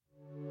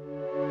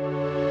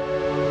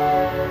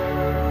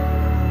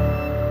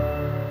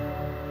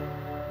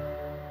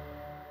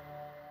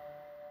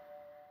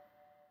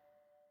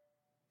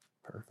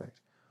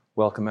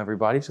Welcome,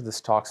 everybody, to this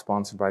talk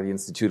sponsored by the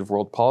Institute of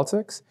World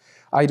Politics.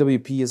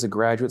 IWP is a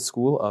graduate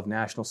school of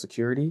national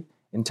security,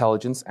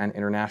 intelligence, and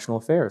international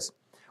affairs.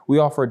 We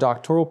offer a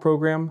doctoral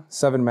program,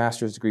 7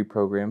 master's degree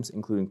programs,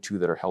 including 2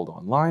 that are held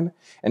online,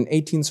 and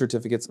 18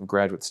 certificates of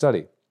graduate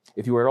study.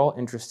 If you are at all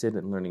interested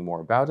in learning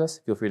more about us,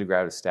 feel free to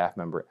grab a staff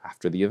member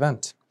after the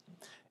event.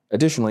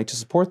 Additionally, to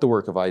support the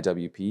work of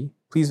IWP,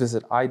 please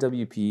visit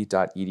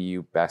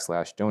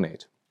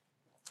iwp.edu/donate.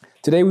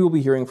 Today we will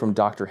be hearing from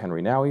Dr.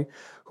 Henry Nouwen,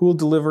 who will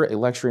deliver a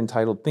lecture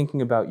entitled Thinking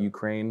About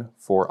Ukraine,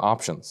 4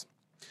 Options.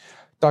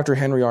 Dr.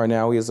 Henry R.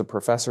 Nouwen is a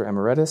professor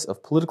emeritus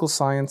of political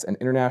science and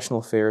international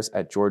affairs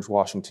at George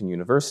Washington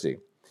University.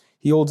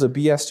 He holds a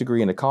BS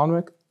degree in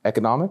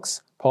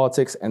economics,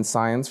 politics, and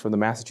science from the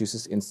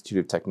Massachusetts Institute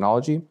of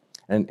Technology,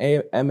 and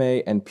an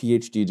MA and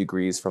PhD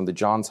degrees from the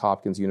Johns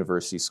Hopkins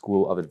University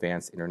School of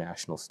Advanced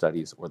International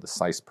Studies, or the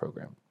SICE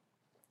program.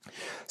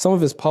 Some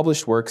of his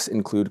published works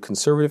include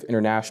Conservative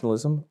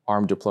Internationalism,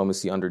 Armed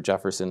Diplomacy under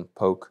Jefferson,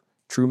 Polk,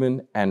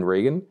 Truman, and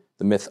Reagan,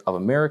 The Myth of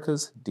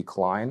America's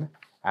Decline,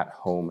 at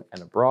Home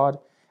and Abroad,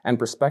 and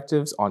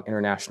Perspectives on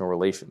International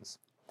Relations.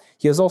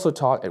 He has also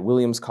taught at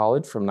Williams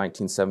College from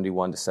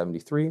 1971 to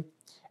 73,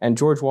 and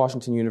George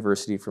Washington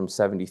University from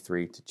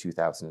 73 to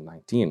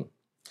 2019.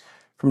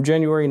 From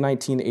January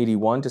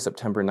 1981 to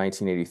September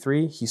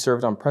 1983, he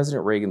served on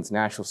President Reagan's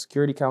National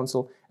Security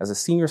Council as a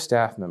senior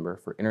staff member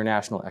for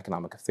International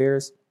Economic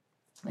Affairs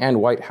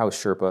and White House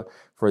Sherpa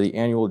for the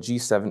annual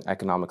G7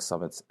 economic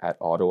summits at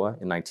Ottawa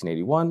in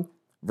 1981,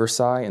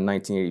 Versailles in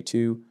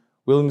 1982,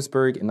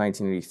 Williamsburg in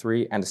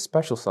 1983, and a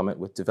special summit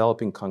with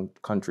developing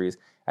countries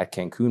at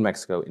Cancun,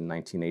 Mexico in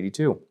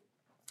 1982.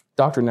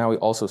 Dr. Nouwen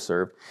also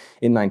served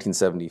in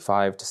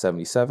 1975 to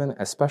 77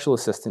 as Special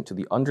Assistant to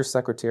the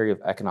Undersecretary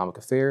of Economic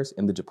Affairs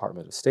in the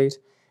Department of State,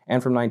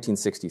 and from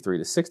 1963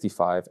 to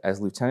 65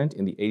 as Lieutenant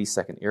in the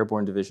 82nd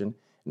Airborne Division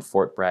in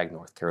Fort Bragg,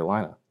 North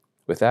Carolina.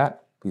 With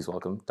that, please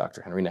welcome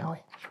Dr. Henry Nouwen.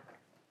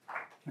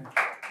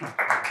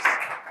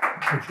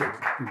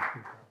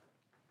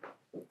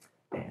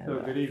 So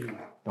good evening.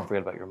 Don't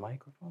forget about your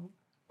microphone.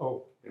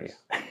 Oh, yes.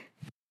 Yeah.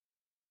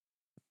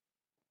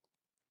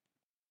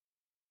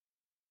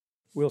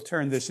 We'll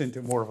turn this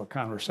into more of a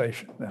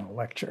conversation than a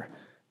lecture.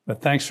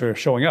 But thanks for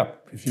showing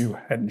up. If you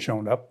hadn't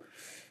shown up,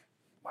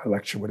 my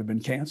lecture would have been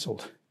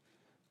canceled.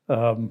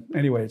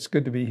 Anyway, it's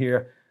good to be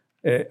here.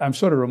 I'm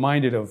sort of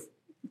reminded of,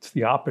 it's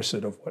the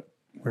opposite of what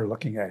we're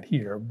looking at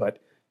here, but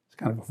it's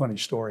kind of a funny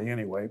story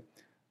anyway.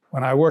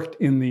 When I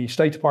worked in the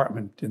State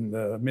Department in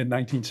the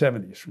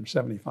mid-1970s, from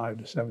 75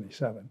 to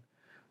 77,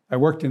 I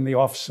worked in the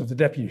office of the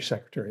Deputy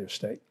Secretary of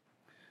State.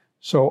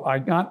 So I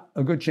got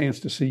a good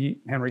chance to see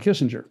Henry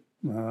Kissinger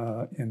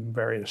in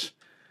various,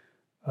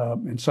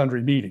 in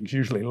sundry meetings,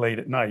 usually late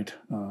at night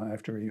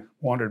after he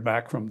wandered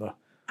back from the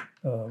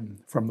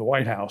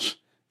White House,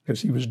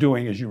 because he was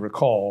doing, as you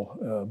recall,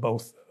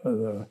 both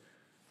the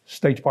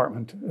State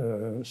Department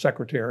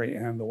Secretary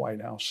and the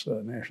White House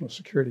National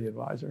Security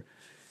Advisor.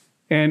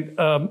 And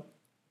on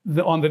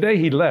the day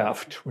he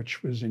left,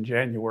 which was in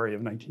January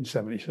of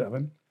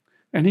 1977,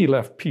 and he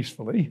left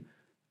peacefully,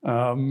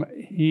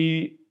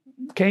 he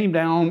came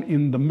down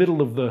in the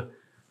middle of the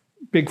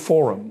big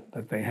forum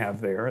that they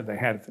have there, they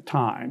had at the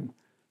time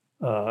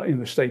in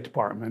the State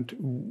Department,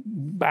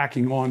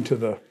 backing onto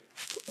the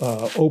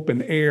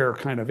open air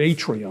kind of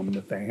atrium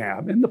that they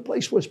have. And the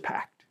place was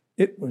packed.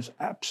 It was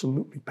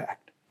absolutely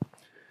packed.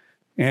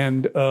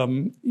 And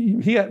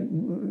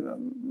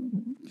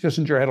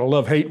Kissinger had a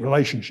love-hate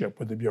relationship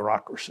with the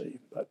bureaucracy,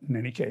 but in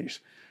any case,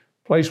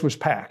 the place was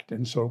packed.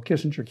 And so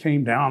Kissinger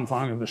came down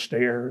finally the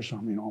stairs,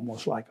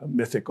 almost like a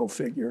mythical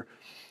figure,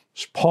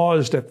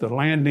 paused at the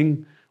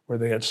landing where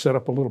they had set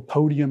up a little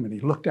podium, and he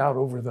looked out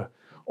over the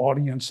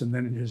audience, and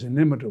then in his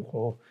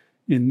inimitable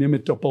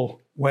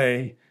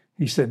way,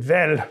 he said,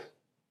 "Well,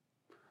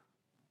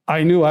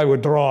 I knew I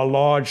would draw a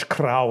large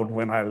crowd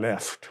when I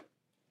left."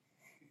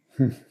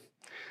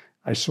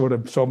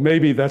 So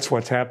maybe that's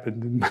what's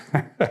happened.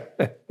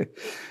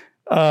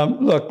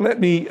 Look, let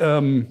me,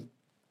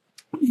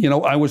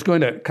 I was going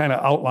to kind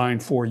of outline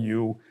for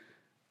you.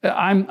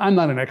 I'm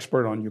not an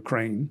expert on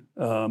Ukraine,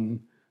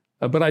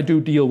 but I do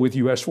deal with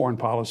U.S. foreign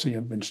policy.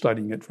 I've been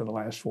studying it for the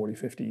last 40,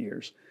 50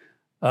 years.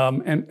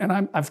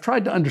 I've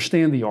tried to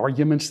understand the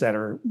arguments that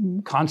are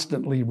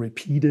constantly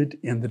repeated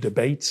in the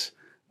debates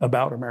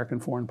about American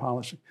foreign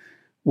policy.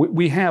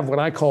 We have what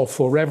I call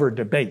forever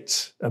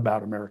debates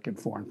about American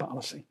foreign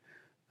policy.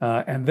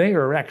 And they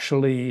are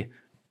actually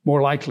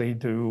more likely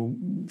to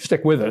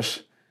stick with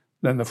us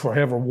than the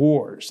forever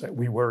wars that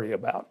we worry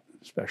about,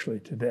 especially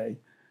today.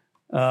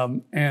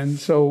 And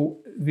so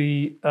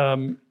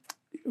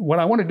what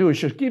I want to do is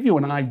just give you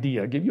an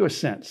idea, give you a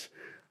sense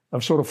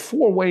of sort of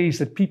 4 ways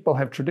that people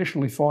have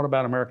traditionally thought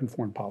about American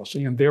foreign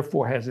policy and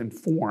therefore has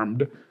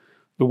informed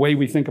the way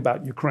we think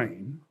about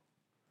Ukraine.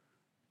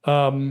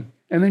 And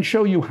then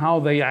show you how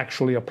they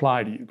actually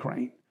apply to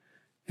Ukraine.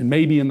 And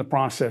maybe in the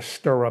process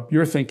stir up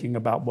your thinking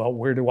about, well,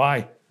 where do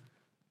I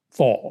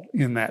fall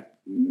in that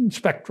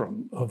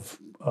spectrum of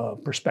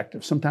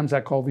perspectives? Sometimes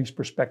I call these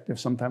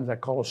perspectives, sometimes I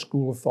call a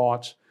school of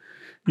thoughts.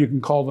 You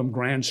can call them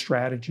grand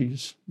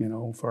strategies,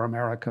 for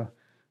America.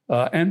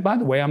 And by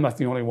the way, I'm not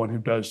the only one who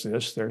does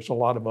this. There's a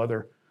lot of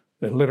other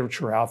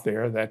literature out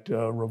there that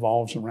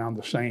revolves around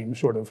the same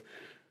sort of,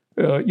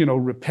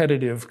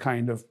 repetitive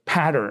kind of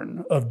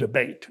pattern of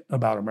debate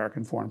about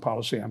American foreign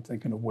policy. I'm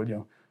thinking of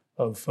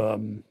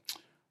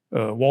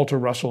Walter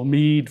Russell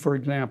Mead, for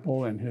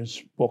example, and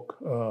his book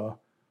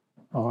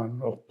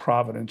on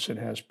Providence. It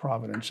has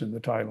Providence in the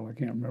title. I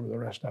can't remember the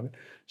rest of it.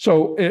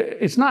 So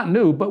it's not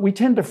new, but we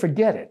tend to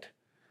forget it.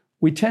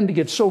 We tend to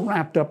get so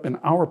wrapped up in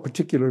our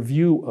particular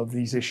view of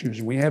these issues,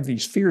 and we have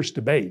these fierce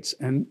debates,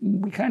 and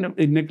we kind of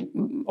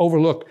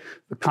overlook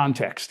the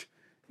context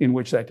in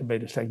which that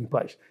debate is taking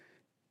place.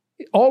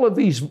 All of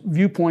these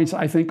viewpoints,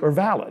 I think, are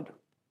valid.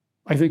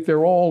 I think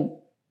they're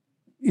all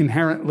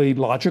inherently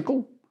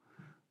logical.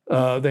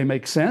 They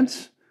make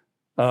sense.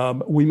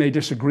 We may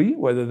disagree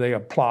whether they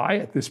apply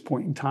at this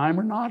point in time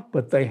or not,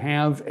 but they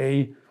have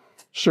a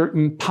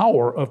certain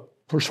power of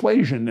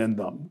persuasion in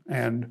them.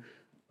 And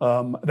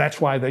that's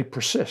why they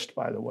persist,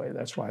 by the way.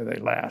 That's why they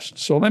last.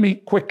 So let me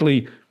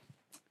quickly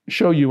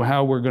show you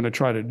how we're going to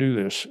try to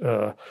do this,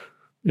 and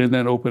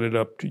then open it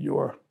up to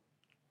your...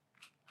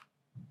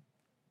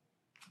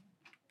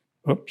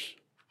 Oops.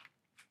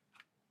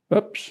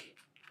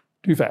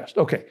 Too fast.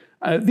 Okay.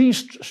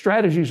 These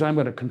strategies I'm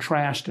going to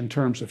contrast in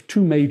terms of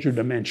two major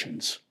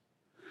dimensions.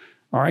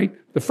 All right?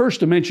 The first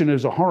dimension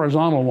is a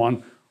horizontal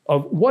one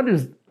of what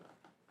is,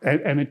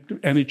 and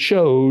it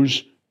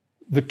shows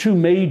the two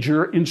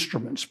major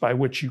instruments by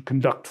which you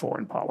conduct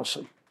foreign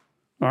policy.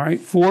 All right?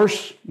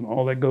 Force, and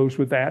all that goes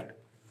with that,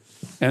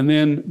 and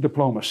then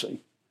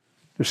diplomacy.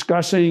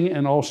 Discussing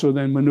and also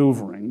then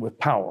maneuvering with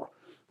power.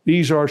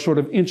 These are sort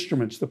of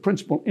instruments, the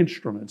principal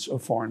instruments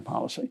of foreign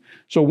policy.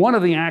 So one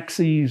of the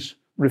axes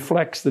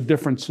reflects the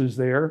differences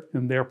there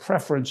in their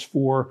preference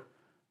for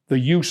the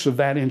use of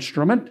that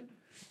instrument.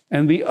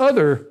 And the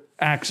other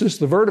axis,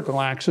 the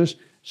vertical axis,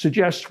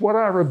 suggests what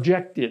our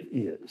objective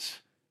is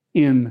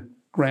in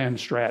grand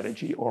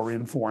strategy or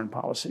in foreign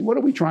policy. What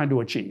are we trying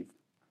to achieve?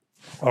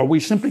 Are we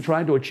simply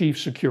trying to achieve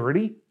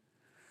security?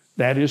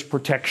 That is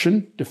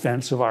protection,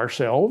 defense of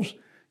ourselves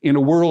in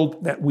a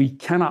world that we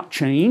cannot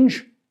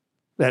change,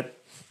 that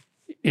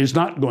is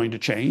not going to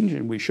change,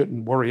 and we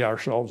shouldn't worry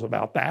ourselves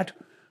about that.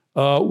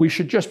 We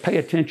should just pay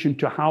attention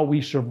to how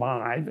we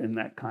survive in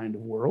that kind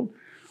of world.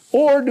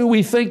 Or do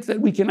we think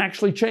that we can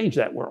actually change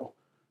that world,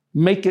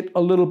 make it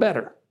a little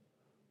better,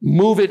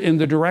 move it in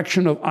the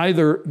direction of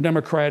either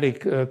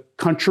democratic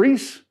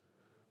countries,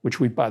 which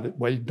we've, by the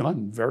way,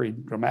 done very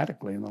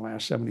dramatically in the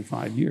last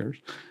 75 years,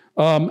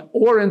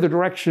 or in the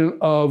direction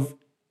of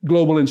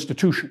global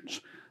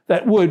institutions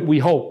that would, we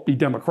hope, be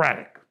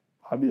democratic.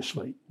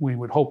 Obviously, we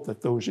would hope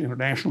that those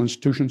international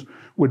institutions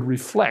would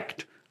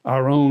reflect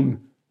our own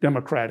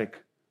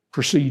democratic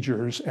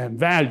procedures and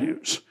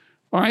values.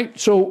 All right,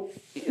 so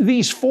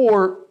these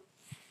four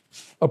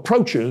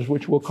approaches,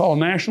 which we'll call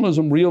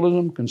nationalism,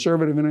 realism,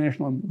 conservative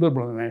internationalism,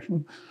 liberal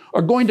internationalism,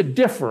 are going to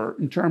differ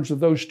in terms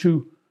of those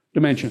two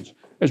dimensions.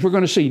 As we're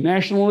going to see,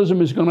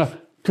 nationalism is going to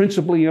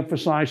principally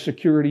emphasize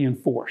security and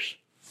force.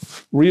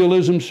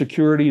 Realism,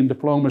 security, and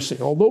diplomacy.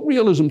 Although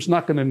realism is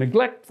not going to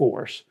neglect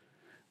force,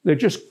 they're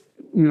just,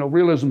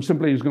 realism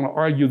simply is going to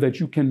argue that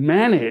you can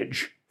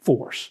manage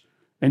force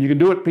and you can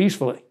do it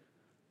peacefully.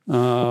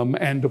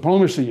 And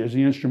diplomacy is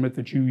the instrument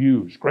that you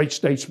use. Great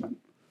statesmen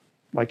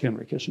like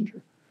Henry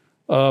Kissinger.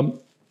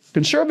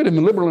 Conservative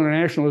and liberal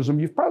internationalism,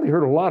 you've probably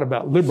heard a lot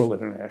about liberal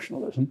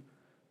internationalism,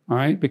 all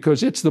right,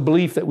 because it's the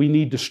belief that we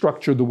need to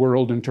structure the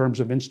world in terms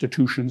of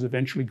institutions,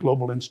 eventually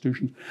global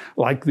institutions,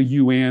 like the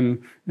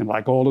UN and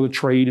like all of the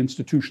trade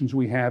institutions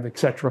we have, et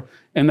cetera,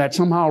 and that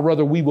somehow or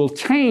other we will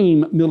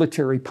tame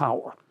military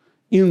power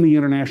in the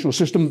international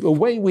system the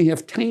way we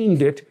have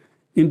tamed it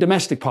in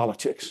domestic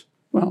politics.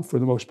 Well, for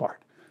the most part.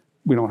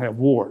 We don't have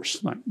wars,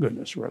 thank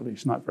goodness, or at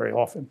least not very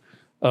often,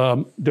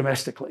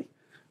 domestically.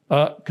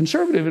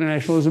 Conservative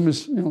internationalism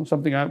is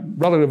something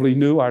relatively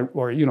new,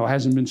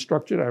 hasn't been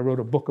structured. I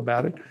wrote a book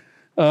about it,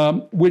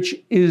 which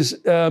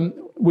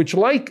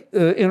like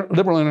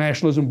liberal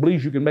internationalism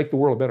believes you can make the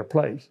world a better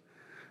place.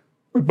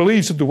 It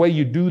believes that the way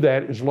you do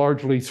that is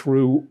largely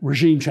through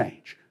regime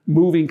change,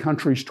 moving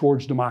countries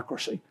towards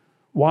democracy.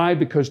 Why?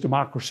 Because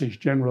democracies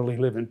generally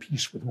live in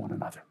peace with one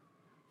another.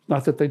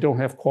 Not that they don't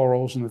have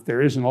quarrels and that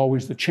there isn't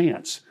always the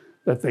chance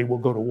that they will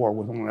go to war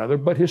with one another,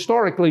 but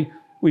historically,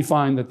 we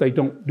find that they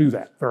don't do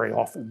that very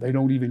often. They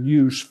don't even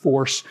use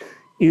force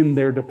in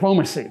their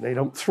diplomacy. They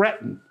don't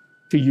threaten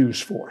to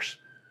use force.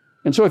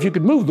 And so if you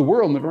could move the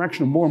world in the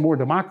direction of more and more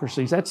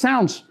democracies, that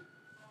sounds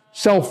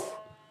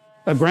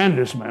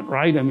self-aggrandizement,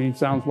 right? I mean, it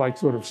sounds like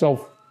sort of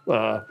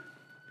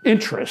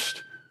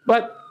self-interest,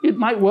 but it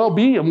might well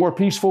be a more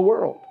peaceful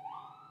world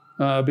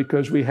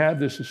because we have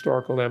this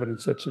historical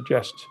evidence that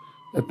suggests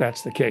that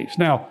that's the case.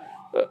 Now,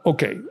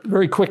 okay,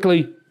 very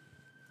quickly,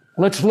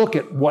 let's look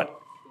at what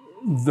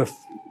the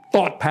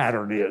thought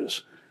pattern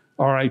is,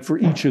 all right, for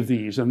each of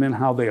these, and then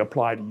how they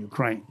apply to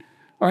Ukraine.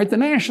 All right, the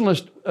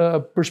nationalist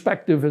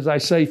perspective, as I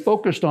say,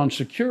 focused on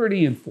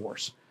security and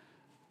force.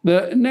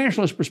 The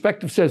nationalist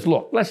perspective says,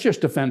 look, let's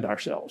just defend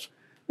ourselves.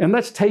 And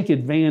let's take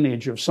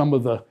advantage of some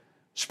of the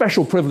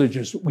special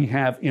privileges that we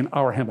have in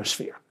our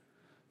hemisphere.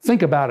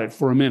 Think about it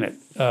for a minute.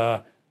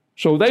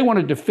 So they want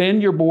to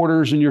defend your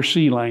borders and your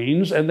sea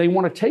lanes, and they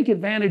want to take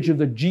advantage of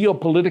the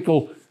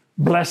geopolitical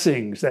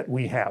blessings that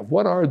we have.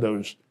 What are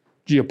those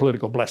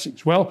geopolitical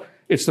blessings? Well,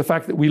 it's the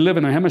fact that we live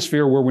in a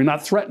hemisphere where we're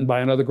not threatened by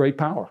another great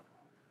power.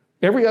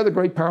 Every other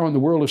great power in the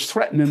world is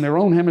threatened in their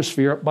own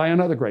hemisphere by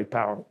another great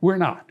power. We're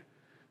not.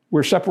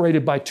 We're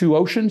separated by two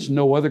oceans.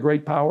 No other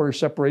great power is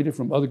separated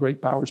from other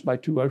great powers by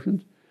two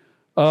oceans.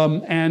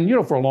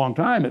 And, for a long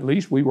time, at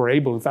least, we were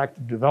able, in fact,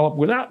 to develop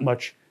without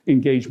much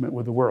engagement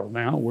with the world.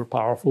 Now we're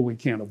powerful. We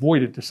can't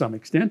avoid it to some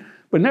extent.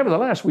 But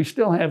nevertheless, we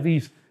still have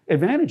these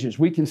advantages.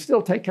 We can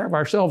still take care of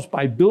ourselves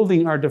by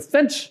building our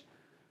defense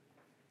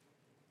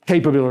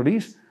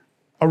capabilities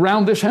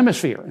around this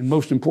hemisphere, and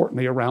most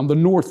importantly, around the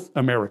North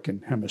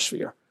American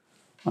hemisphere.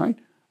 Right?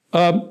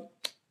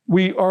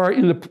 We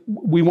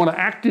want to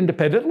act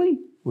independently.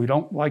 We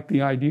don't like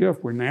the idea,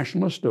 if we're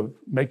nationalists, of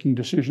making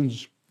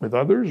decisions with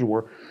others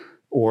or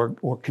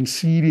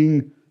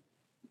conceding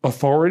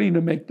authority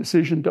to make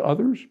decisions to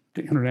others,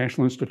 to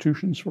international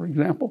institutions, for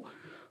example.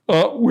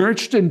 We're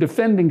interested in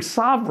defending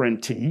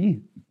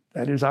sovereignty,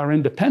 that is our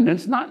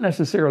independence, not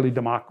necessarily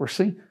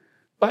democracy,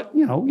 but,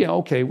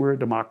 okay, we're a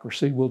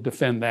democracy, we'll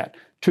defend that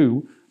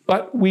too.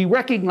 But we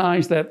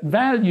recognize that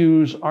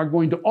values are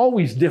going to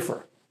always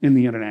differ in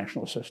the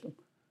international system.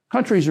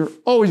 Countries are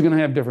always going to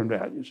have different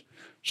values.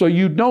 So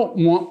you don't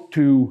want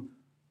to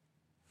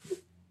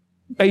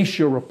base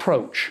your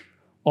approach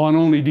on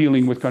only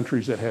dealing with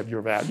countries that have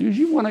your values.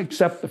 You want to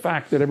accept the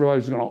fact that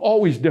everybody's going to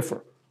always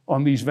differ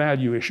on these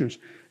value issues,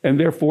 and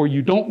therefore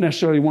you don't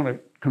necessarily want to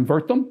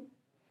convert them.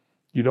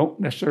 You don't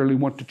necessarily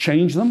want to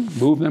change them,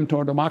 move them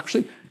toward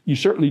democracy. You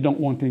certainly don't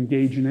want to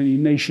engage in any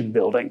nation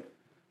building.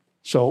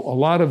 So a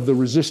lot of the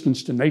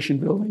resistance to nation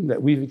building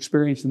that we've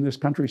experienced in this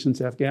country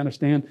since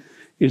Afghanistan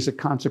is a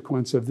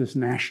consequence of this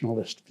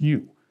nationalist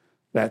view,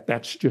 that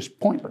that's just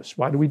pointless.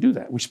 Why do we do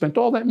that? We spent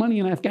all that money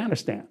in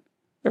Afghanistan.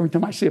 Every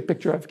time I see a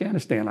picture of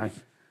Afghanistan,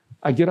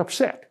 I get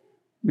upset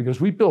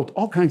because we built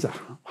all kinds of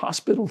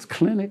hospitals,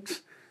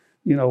 clinics,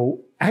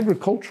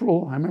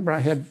 agricultural. I remember I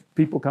had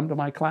people come to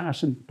my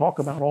class and talk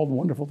about all the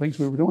wonderful things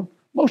we were doing.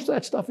 Most of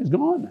that stuff is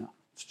gone now.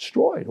 It's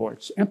destroyed or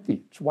it's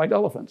empty. It's white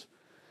elephants.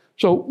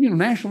 So,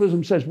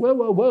 nationalism says,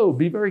 whoa,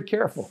 be very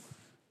careful.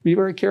 Be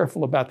very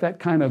careful about that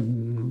kind of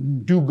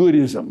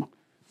do-goodism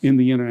in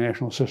the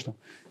international system.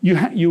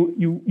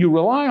 You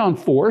rely on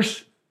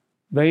force.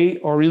 They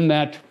are in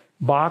that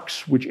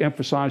box which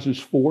emphasizes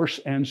force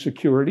and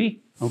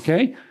security,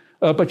 okay?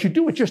 But you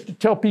do it just to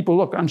tell people,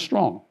 look, I'm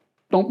strong.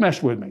 Don't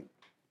mess with me.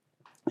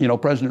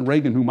 President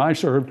Reagan, whom I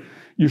served,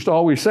 used to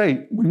always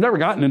say, we've never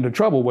gotten into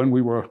trouble when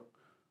we were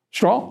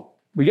strong.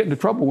 We get into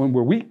trouble when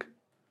we're weak.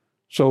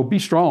 So be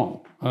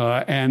strong.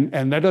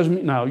 And that doesn't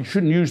mean, now, you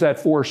shouldn't use that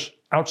force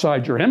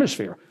outside your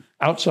hemisphere,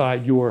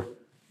 outside your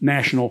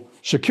national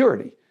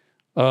security.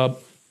 Count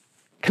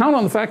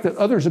on the fact that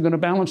others are going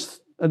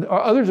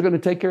to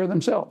take care of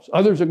themselves.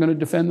 Others are going to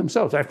defend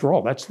themselves. After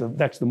all, that's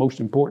the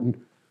most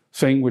important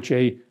thing which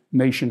a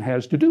nation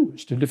has to do,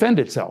 is to defend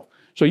itself.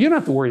 So you don't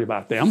have to worry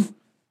about them.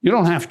 You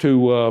don't have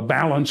to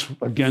balance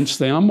against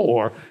them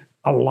or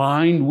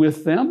align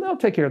with them. They'll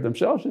take care of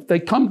themselves. If they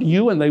come to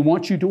you and they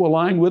want you to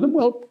align with them,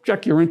 well,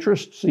 check your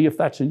interest, see if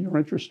that's in your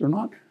interest or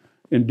not,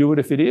 and do it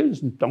if it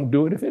is, and don't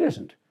do it if it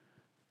isn't.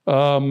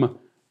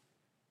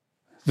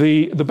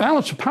 The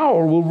balance of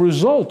power will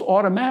result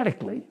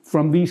automatically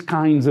from these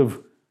kinds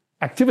of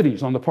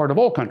activities on the part of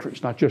all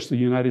countries, not just the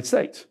United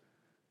States.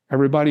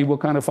 Everybody will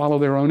kind of follow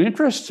their own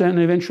interests, and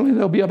eventually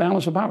there'll be a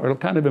balance of power. It'll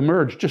kind of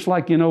emerge, just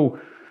like,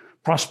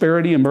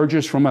 prosperity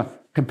emerges from a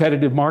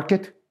competitive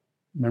market.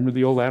 Remember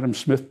the old Adam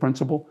Smith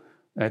principle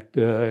that,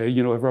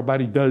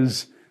 everybody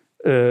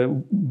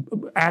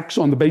acts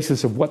on the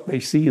basis of what they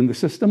see in the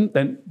system,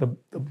 then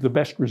the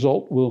best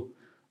result will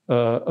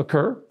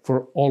occur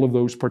for all of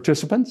those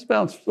participants.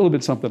 Well, it's a little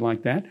bit something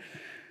like that.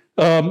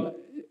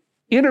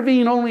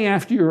 Intervene only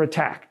after you're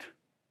attacked.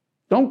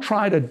 Don't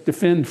try to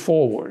defend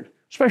forward,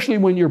 especially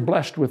when you're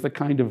blessed with the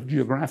kind of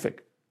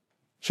geographic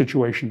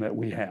situation that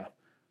we have.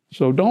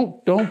 So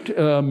don't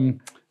go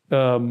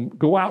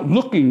out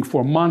looking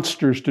for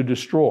monsters to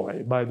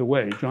destroy. By the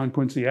way, John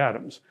Quincy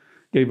Adams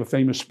gave a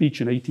famous speech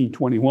in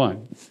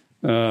 1821.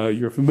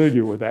 You're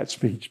familiar with that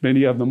speech.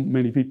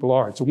 Many people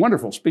are. It's a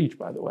wonderful speech,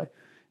 by the way,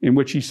 in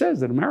which he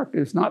says that America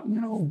is not,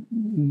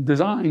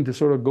 designed to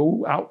sort of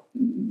go out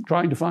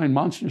trying to find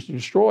monsters to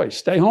destroy.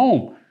 Stay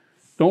home.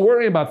 Don't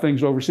worry about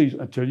things overseas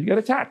until you get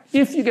attacked.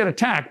 If you get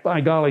attacked,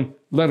 by golly,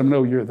 let them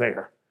know you're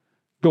there.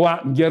 Go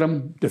out and get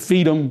them,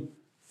 defeat them.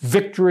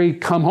 Victory,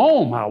 come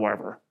home,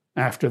 however,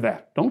 after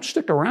that. Don't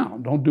stick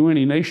around. Don't do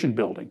any nation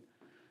building.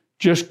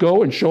 Just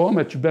go and show them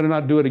that you better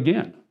not do it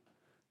again.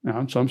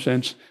 Now, in some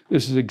sense,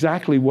 this is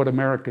exactly what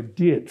America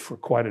did for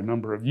quite a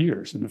number of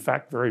years. And in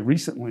fact, very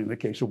recently, in the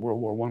case of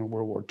World War I and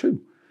World War II.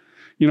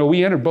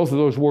 We entered both of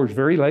those wars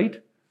very late.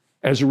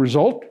 As a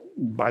result,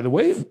 by the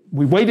way,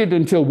 we waited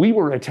until we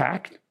were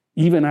attacked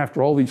even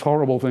after all these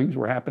horrible things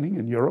were happening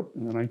in Europe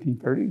in the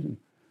 1930s and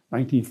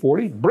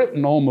 1940.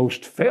 Britain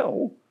almost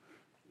fell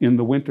in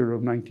the winter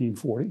of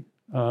 1940.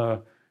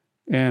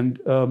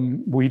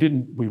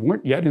 We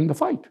weren't yet in the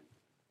fight.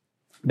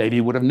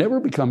 Maybe would have never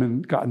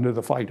gotten into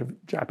the fight if the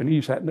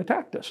Japanese hadn't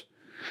attacked us.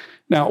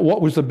 Now,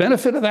 what was the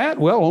benefit of that?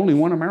 Well, only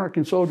one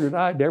American soldier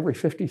died to every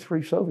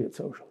 53 Soviet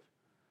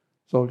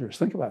soldiers.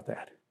 Think about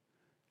that.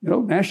 You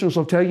know, nationalists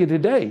will tell you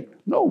today,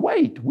 no,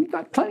 wait, we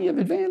got plenty of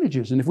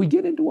advantages. And if we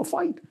get into a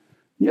fight,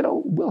 you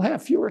know, we'll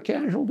have fewer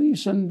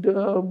casualties, and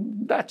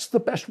that's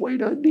the best way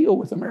to deal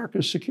with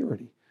America's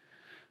security.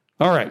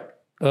 All right.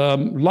 A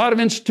lot of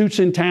institutes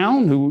in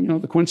town who, you know,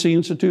 the Quincy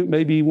Institute,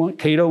 maybe one,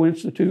 Cato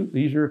Institute.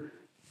 These are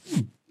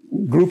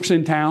groups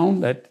in town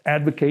that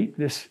advocate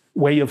this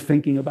way of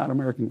thinking about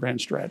American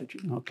grand strategy.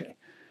 Okay.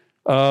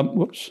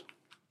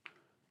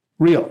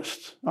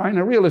 Realists. All right.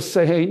 Now, realists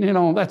say, hey, you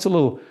know, that's a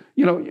little,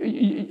 you know,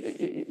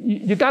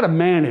 you got to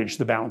manage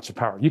the balance of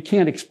power. You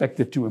can't expect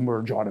it to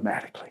emerge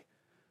automatically.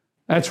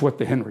 That's what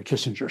the Henry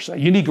Kissinger say.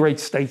 You need great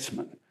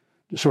statesmen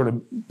to sort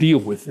of deal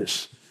with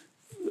this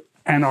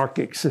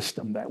anarchic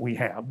system that we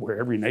have where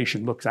every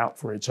nation looks out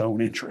for its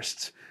own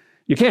interests.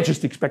 You can't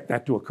just expect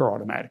that to occur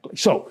automatically.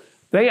 So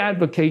they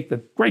advocate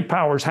that great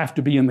powers have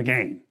to be in the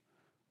game.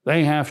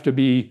 They have to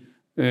be,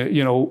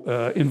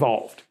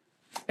 involved.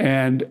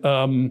 And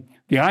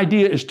the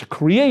idea is to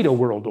create a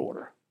world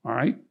order, all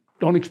right?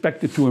 Don't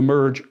expect it to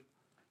emerge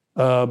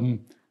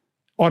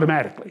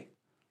automatically.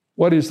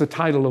 What is the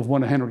title of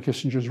one of Henry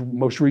Kissinger's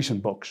most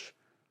recent books?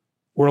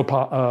 World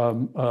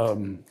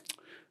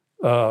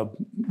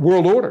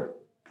Order.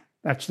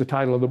 That's the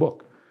title of the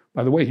book.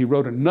 By the way, he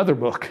wrote another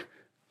book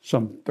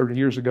some 30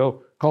 years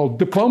ago called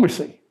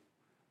Diplomacy.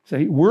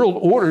 Say, world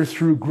order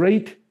through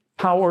great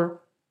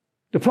power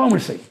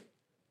diplomacy.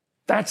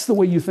 That's the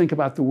way you think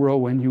about the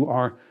world when you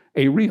are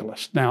a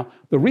realist. Now,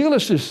 the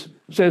realist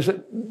says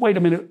that, wait a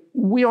minute,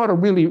 we ought to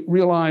really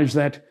realize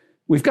that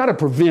we've got to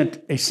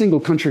prevent a single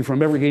country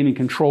from ever gaining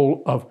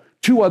control of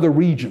two other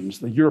regions,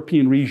 the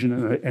European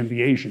region and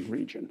the Asian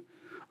region.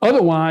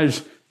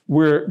 Otherwise,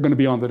 we're going to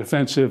be on the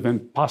defensive,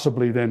 and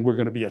possibly then we're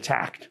going to be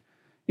attacked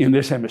in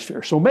this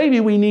hemisphere. So maybe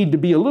we need to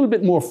be a little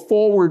bit more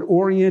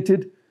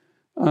forward-oriented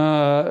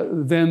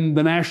than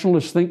the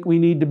nationalists think we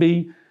need to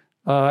be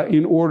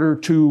in order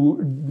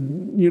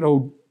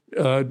to,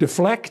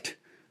 deflect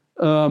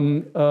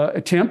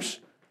attempts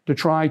to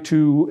try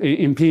to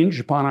impinge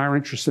upon our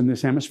interests in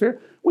this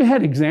hemisphere. We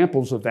had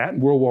examples of that in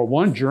World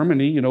War I.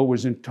 Germany,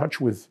 was in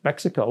touch with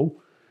Mexico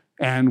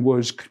and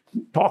was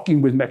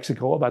talking with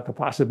Mexico about the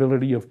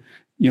possibility of,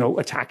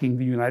 attacking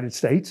the United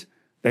States.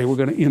 They were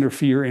going to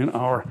interfere in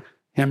our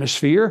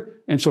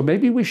hemisphere. And so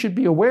maybe we should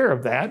be aware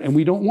of that, and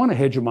we don't want a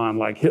hegemon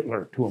like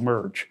Hitler to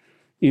emerge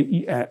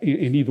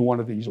in either one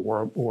of these,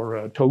 or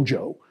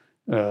Tojo,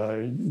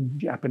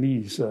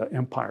 Japanese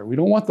empire. We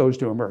don't want those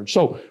to emerge.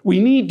 So we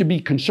need to be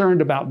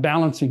concerned about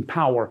balancing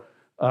power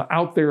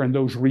out there in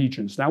those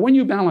regions. Now, when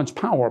you balance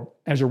power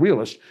as a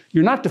realist,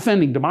 you're not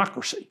defending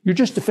democracy. You're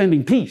just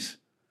defending peace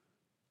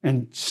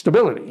and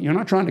stability. You're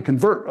not trying to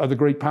convert other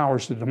great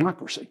powers to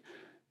democracy.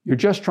 You're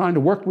just trying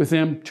to work with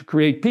them to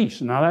create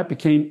peace. Now, that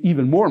became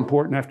even more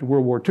important after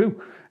World War II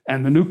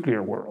and the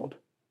nuclear world.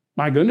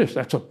 My goodness,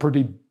 that's a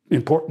pretty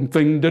important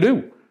thing to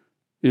do,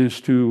 is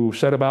to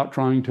set about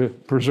trying to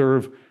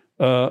preserve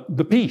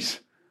the peace.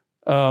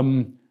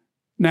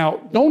 Now,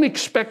 don't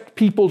expect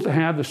people to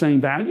have the same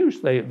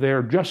values.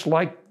 They're just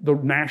like the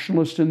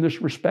nationalists in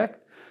this respect.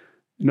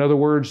 In other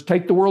words,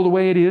 take the world the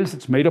way it is.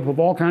 It's made up of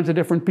all kinds of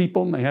different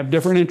people, and they have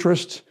different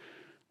interests.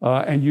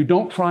 And you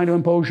don't try to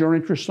impose your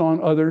interests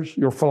on others,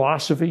 your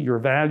philosophy, your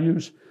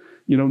values.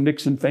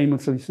 Nixon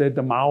famously said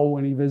to Mao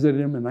when he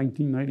visited him in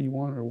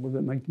 1991, or was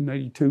it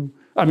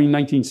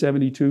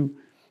 1972,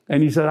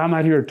 and he said, I'm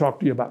not here to talk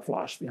to you about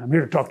philosophy. I'm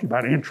here to talk to you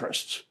about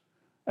interests.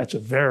 That's a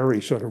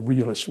very sort of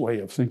realist way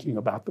of thinking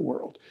about the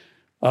world.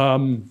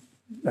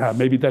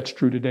 Maybe that's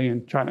true today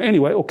in China.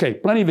 Anyway, okay,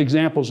 plenty of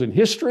examples in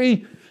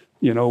history.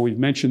 We've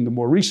mentioned the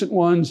more recent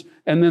ones,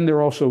 and then there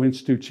are also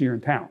institutes here in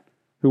town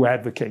who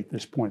advocate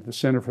this point. The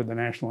Center for the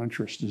National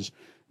Interest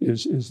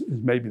is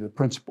maybe the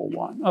principal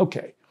one.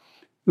 Okay,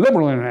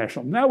 Liberal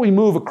International. Now we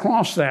move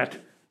across that,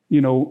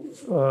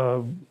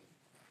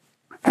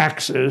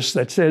 axis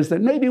that says that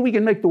maybe we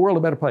can make the world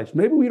a better place.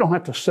 Maybe we don't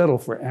have to settle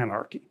for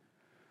anarchy.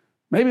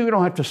 Maybe we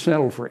don't have to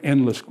settle for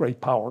endless great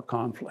power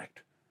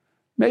conflict.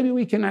 Maybe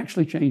we can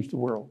actually change the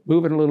world,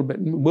 move it a little bit,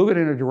 move it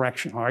in a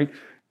direction, all right?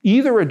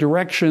 Either a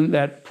direction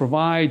that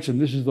provides, and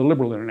this is the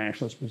liberal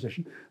internationalist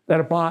position,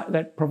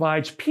 that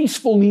provides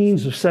peaceful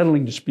means of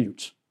settling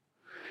disputes,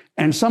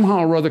 and somehow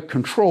or other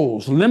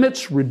controls,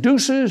 limits,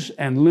 reduces,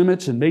 and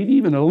limits, and maybe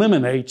even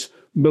eliminates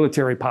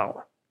military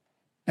power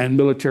and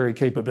military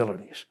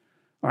capabilities.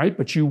 All right,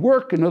 but you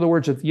work, in other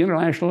words, at the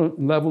international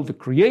level to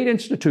create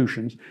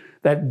institutions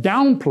that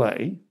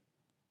downplay,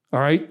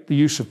 all right, the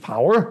use of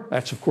power.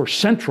 That's, of course,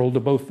 central to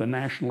both the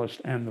nationalist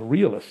and the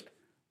realist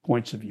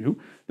points of view.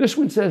 This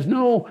one says,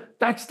 no,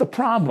 that's the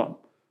problem.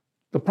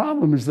 The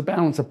problem is the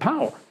balance of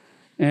power.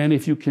 And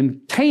if you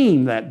can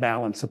tame that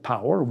balance of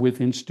power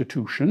with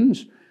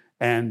institutions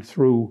and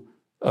through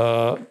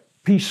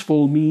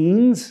peaceful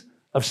means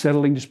of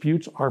settling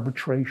disputes,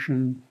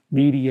 arbitration,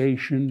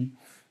 mediation,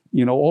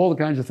 all the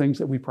kinds of things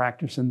that we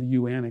practice in the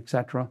UN, et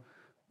cetera,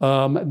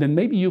 then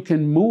maybe you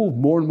can move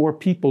more and more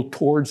people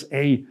towards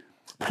a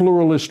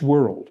pluralist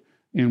world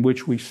in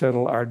which we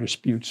settle our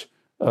disputes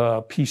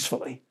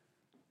peacefully.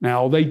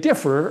 Now, they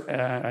differ,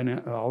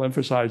 and I'll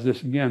emphasize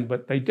this again,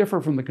 but they differ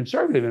from the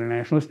conservative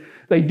internationalists.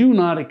 They do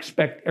not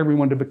expect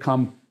everyone to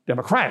become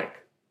democratic.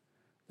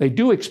 They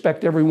do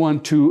expect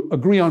everyone to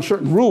agree on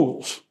certain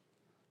rules.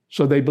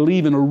 So they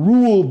believe in a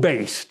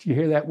rule-based, you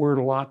hear that word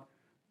a lot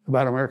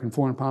about American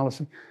foreign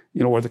policy,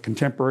 or the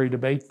contemporary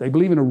debate. They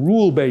believe in a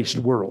rule-based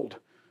world.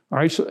 All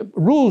right, so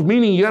rules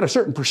meaning you got a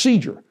certain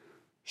procedure,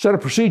 set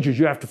of procedures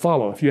you have to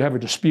follow if you have a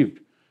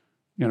dispute.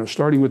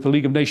 Starting with the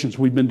League of Nations,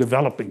 we've been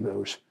developing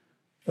those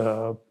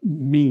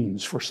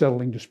means for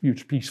settling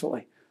disputes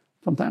peacefully.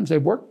 Sometimes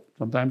they've worked,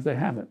 sometimes they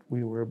haven't.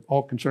 We were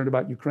all concerned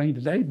about Ukraine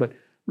today, but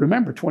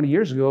remember 20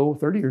 years ago,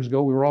 30 years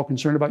ago, we were all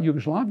concerned about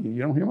Yugoslavia.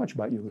 You don't hear much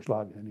about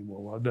Yugoslavia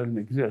anymore. Well, it doesn't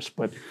exist,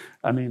 but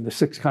the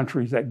 6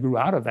 countries that grew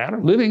out of that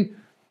are living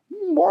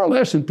more or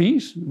less in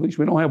peace. At least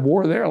we don't have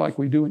war there like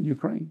we do in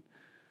Ukraine.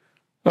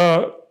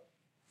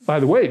 By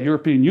the way, the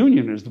European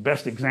Union is the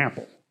best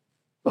example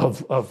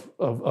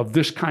of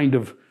this kind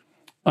of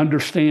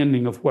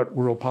understanding of what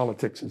world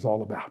politics is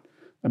all about.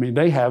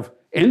 They have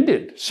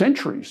ended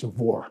centuries of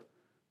war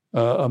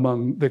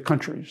among the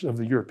countries of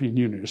the European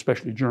Union,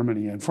 especially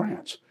Germany and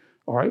France.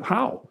 All right,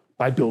 how?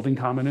 By building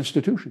common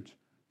institutions.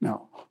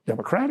 Now,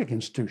 democratic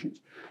institutions.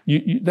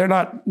 They're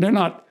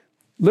not.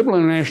 Liberal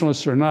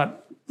internationalists are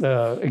not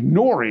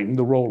ignoring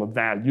the role of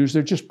values.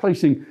 They're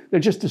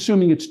just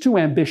assuming it's too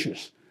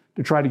ambitious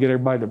to try to get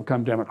everybody to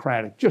become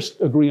democratic. Just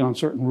agree on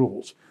certain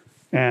rules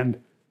and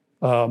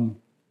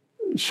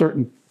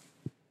certain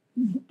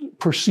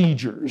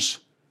procedures,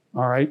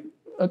 all right?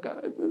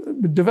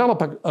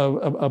 Develop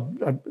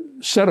a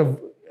set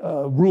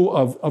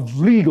of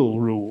legal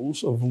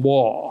rules of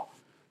law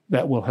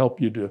that will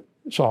help you to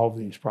solve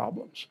these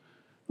problems.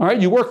 All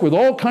right, you work with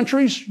all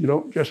countries. You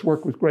don't just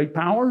work with great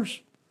powers,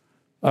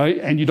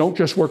 and you don't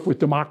just work with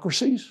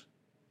democracies.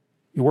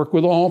 You work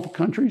with all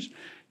countries.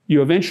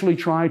 You eventually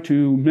try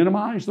to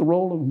minimize the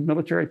role of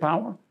military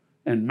power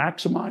and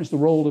maximize the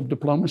role of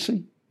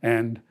diplomacy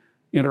and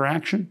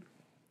interaction.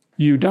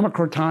 You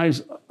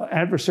democratize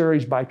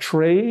adversaries by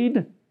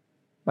trade.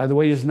 By the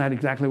way, isn't that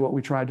exactly what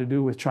we tried to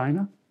do with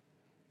China?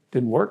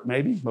 Didn't work,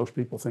 maybe. Most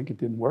people think it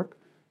didn't work.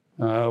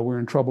 We're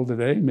in trouble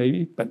today,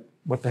 maybe, but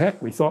what the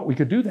heck? We thought we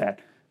could do that.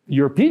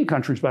 European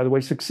countries, by the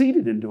way,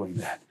 succeeded in doing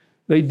that.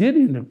 They did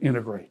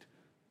integrate,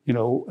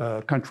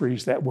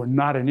 countries that were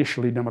not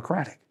initially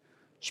democratic.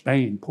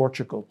 Spain,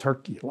 Portugal,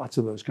 Turkey, lots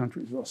of those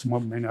countries. Well, some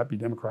of them may not be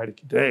democratic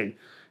today.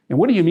 And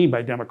what do you mean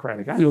by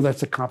democratic? I know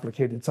that's a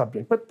complicated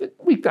subject, but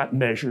we've got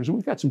measures, and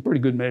we've got some pretty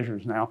good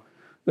measures now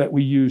that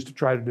we use to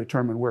try to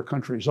determine where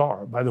countries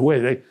are. By the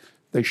way,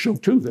 they show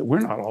too that we're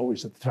not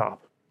always at the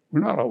top.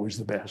 We're not always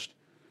the best.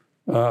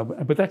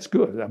 But that's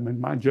good.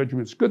 My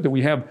judgment's good that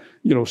we have,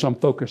 some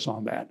focus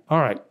on that.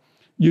 All right.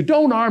 You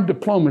don't arm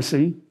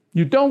diplomacy.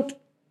 You don't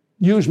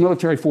use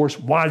military force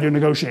while you're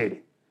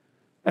negotiating.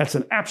 That's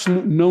an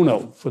absolute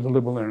no-no for the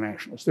liberal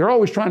internationalists. They're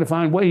always trying to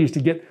find ways to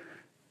get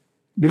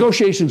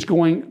negotiations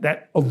going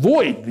that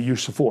avoid the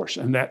use of force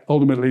and that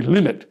ultimately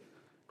limit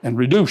and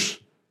reduce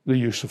the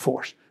use of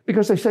force.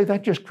 Because they say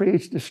that just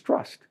creates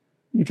distrust.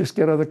 You just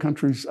get other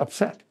countries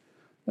upset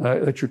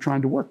that you're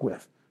trying to work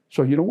with.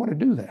 So you don't want to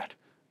do that.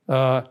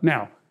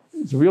 Now,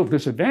 there's a real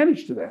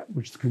disadvantage to that,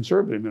 which the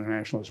conservative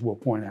internationalists will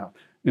point out,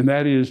 and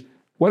that is,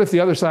 what if the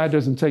other side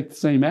doesn't take the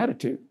same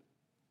attitude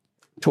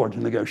towards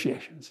the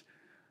negotiations?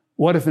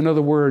 What if, in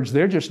other words,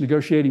 they're just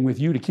negotiating with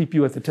you to keep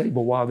you at the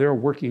table while they're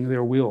working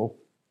their will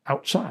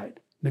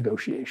outside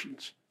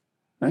negotiations,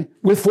 right?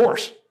 With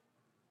force.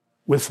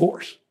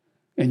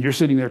 And you're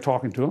sitting there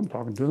talking to them,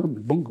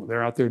 and boom,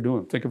 they're out there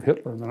doing it. Think of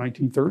Hitler in the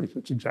 1930s.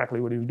 That's exactly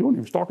what he was doing.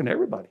 He was talking to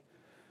everybody.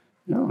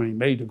 And he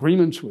made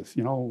agreements with,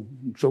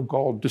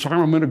 so-called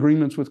disarmament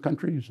agreements with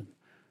countries, and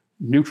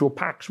mutual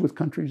pacts with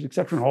countries, et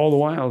cetera. And all the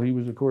while, he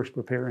was, of course,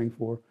 preparing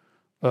for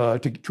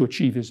to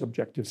achieve his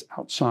objectives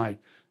outside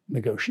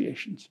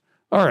negotiations.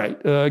 All right,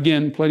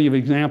 again, plenty of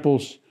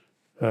examples,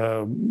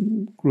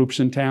 groups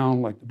in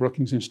town like the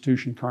Brookings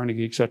Institution,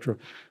 Carnegie, et cetera,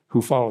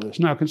 who follow this.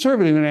 Now,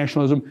 conservative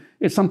internationalism,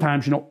 it's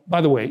sometimes,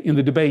 by the way, in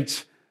the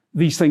debates,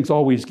 these things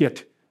always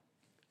get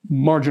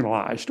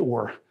marginalized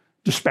or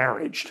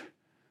disparaged.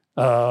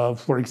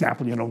 For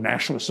example,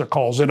 nationalists are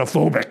called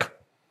xenophobic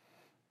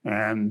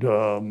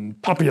and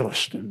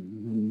populist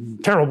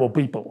and terrible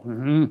people.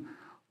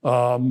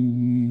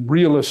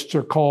 Realists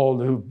are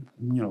called,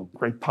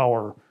 great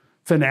power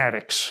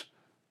fanatics.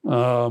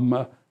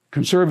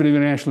 Conservative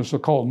internationalists are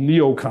called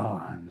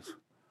neocons.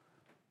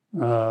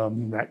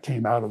 That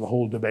came out of the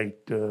whole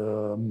debate.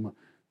 But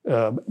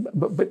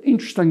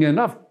interestingly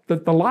enough,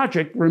 that the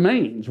logic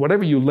remains.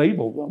 Whatever you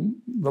label them,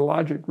 the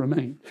logic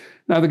remains.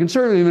 Now, the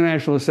conservative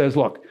internationalist says,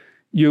 look,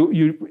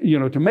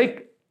 to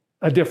make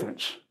a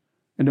difference.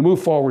 And to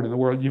move forward in the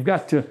world, you've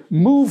got to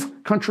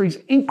move countries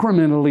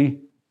incrementally,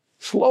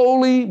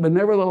 slowly, but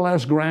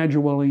nevertheless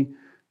gradually,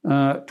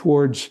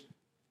 towards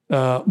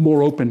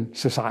more open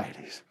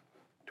societies,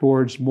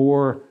 towards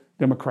more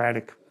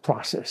democratic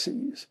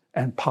processes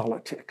and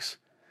politics.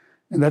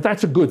 And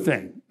that's a good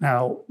thing.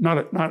 Now,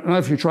 not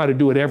if you try to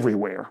do it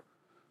everywhere,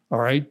 all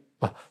right?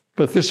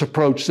 But this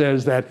approach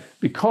says that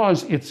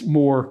because it's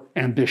more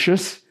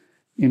ambitious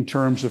in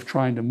terms of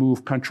trying to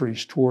move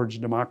countries towards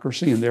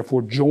democracy and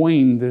therefore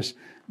join this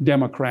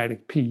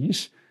democratic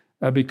peace,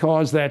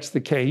 because that's the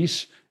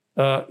case,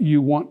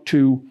 you want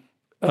to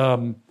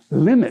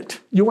limit,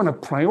 you want to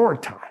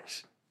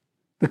prioritize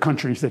the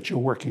countries that you're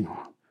working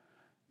on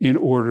in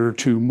order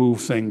to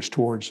move things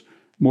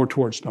more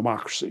towards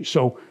democracy.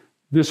 So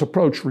this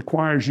approach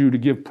requires you to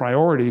give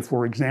priority,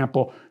 for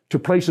example, to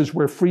places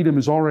where freedom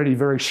is already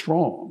very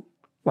strong,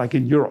 like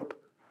in Europe,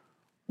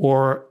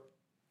 or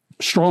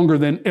stronger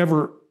than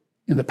ever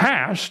in the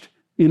past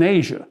in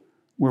Asia,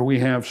 where we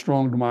have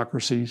strong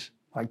democracies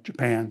like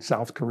Japan,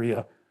 South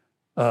Korea,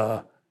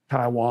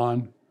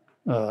 Taiwan,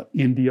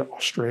 India,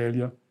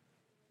 Australia.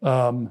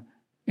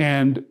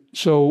 And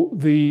so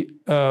the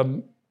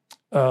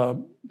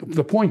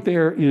point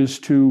there is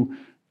to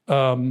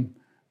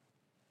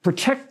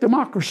protect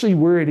democracy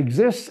where it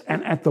exists,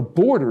 and at the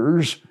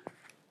borders,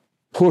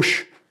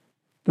 push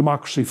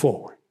democracy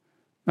forward.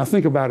 Now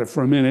think about it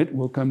for a minute.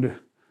 We'll come to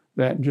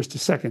that in just a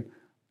second.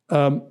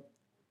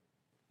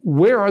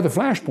 Where are the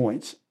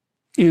flashpoints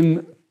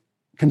in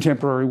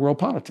contemporary world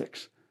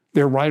politics?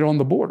 They're right on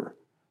the border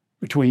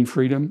between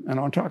freedom and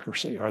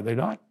autocracy, are they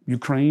not?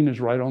 Ukraine is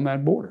right on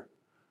that border.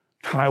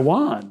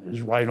 Taiwan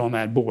is right on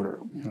that border,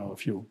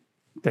 if you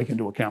take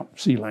into account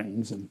sea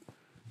lanes and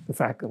the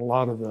fact that a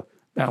lot of the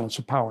balance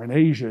of power in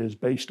Asia is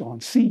based on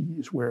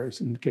seas,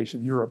 whereas in the case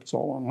of Europe, it's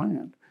all on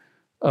land.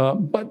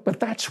 But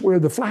that's where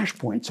the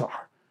flashpoints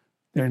are.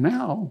 They're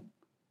now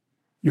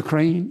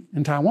Ukraine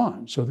and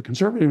Taiwan. So the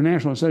conservative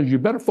nationalist says, you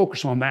better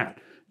focus on that.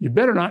 You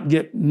better not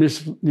get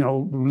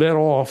led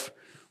off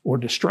or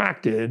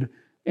distracted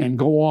and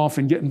go off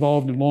and get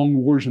involved in long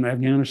wars in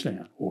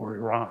Afghanistan or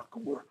Iraq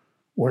or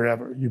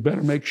wherever. You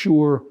better make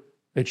sure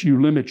that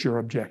you limit your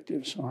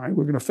objectives. All right,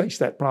 we're going to face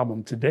that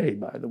problem today,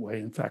 by the way.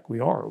 In fact, we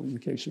are in the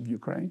case of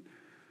Ukraine,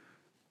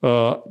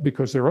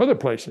 because there are other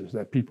places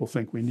that people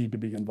think we need to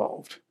be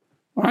involved.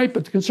 All right,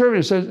 but the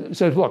conservative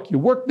says, look, you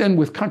work then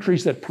with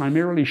countries that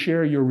primarily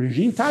share your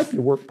regime type.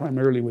 You work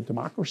primarily with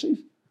democracies,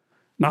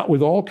 not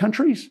with all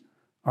countries.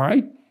 All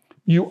right,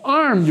 you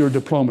arm your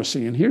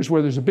diplomacy, and here's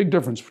where there's a big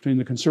difference between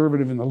the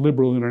conservative and the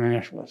liberal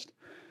internationalist.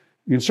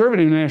 The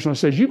conservative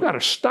internationalist says, you've got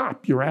to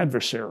stop your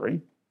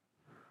adversary,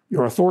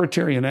 your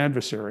authoritarian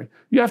adversary.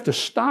 You have to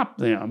stop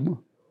them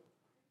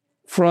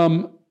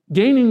from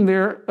gaining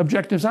their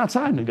objectives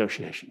outside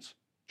negotiations,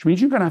 which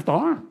means you're going to have to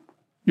arm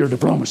your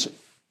diplomacy.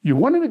 You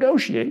want to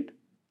negotiate,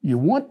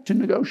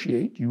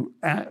 you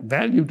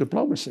value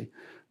diplomacy,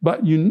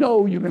 but you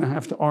know you're going to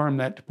have to arm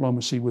that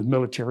diplomacy with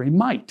military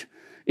might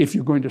if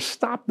you're going to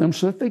stop them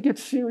so that they get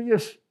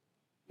serious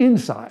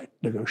inside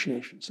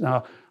negotiations.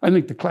 Now, I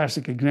think the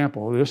classic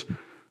example of this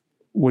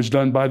was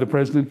done by the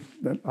president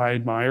that I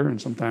admire,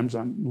 and sometimes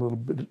I'm a little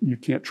bit, you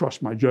can't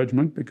trust my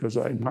judgment because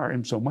I admire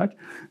him so much,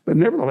 but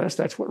nevertheless,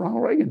 that's what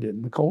Ronald Reagan did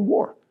in the Cold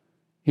War.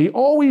 He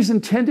always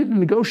intended to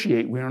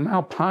negotiate. We are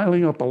now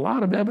piling up a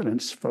lot of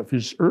evidence of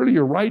his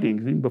earlier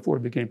writings, even before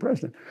he became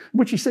president, in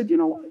which he said,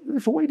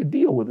 there's a way to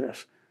deal with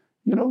this.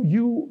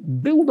 You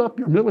build up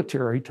your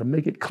military to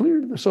make it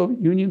clear to the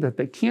Soviet Union that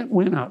they can't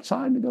win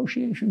outside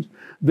negotiations.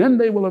 Then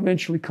they will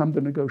eventually come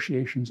to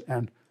negotiations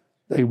and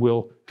they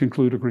will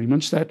conclude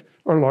agreements that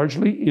are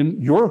largely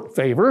in your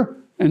favor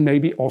and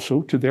maybe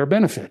also to their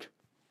benefit.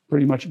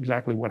 Pretty much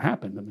exactly what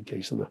happened in the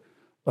case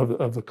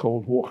of the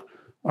Cold War.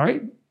 All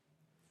right?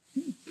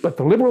 But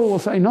the liberal will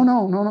say,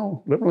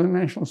 no. Liberal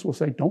internationalists will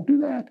say, don't do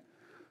that.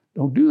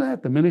 Don't do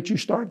that. The minute you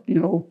start,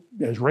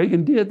 as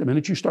Reagan did, the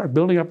minute you start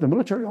building up the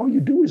military, all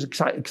you do is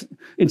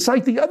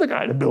incite the other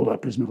guy to build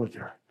up his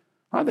military.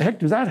 How the heck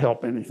does that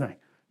help anything?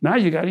 Now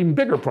you got even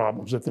bigger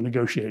problems at the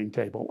negotiating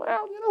table.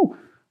 Well,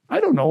 I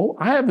don't know.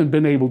 I haven't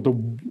been able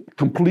to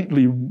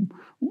completely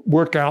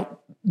work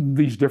out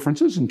these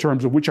differences in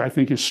terms of which I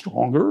think is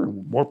stronger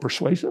and more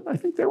persuasive. I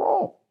think they're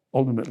all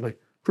ultimately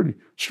pretty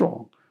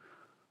strong.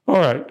 All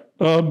right.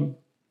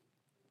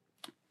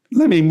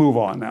 Let me move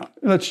on now.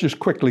 Let's just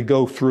quickly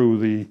go through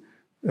the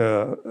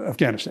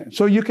Afghanistan.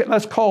 So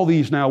let's call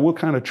these now, we'll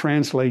kind of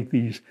translate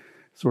these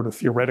sort of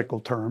theoretical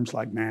terms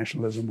like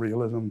nationalism,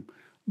 realism,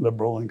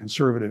 liberal and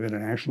conservative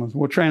internationalism.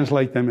 We'll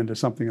translate them into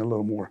something a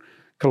little more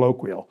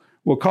colloquial.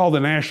 We'll call the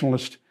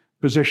nationalist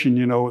position,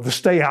 the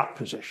stay out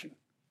position.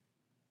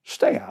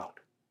 Stay out.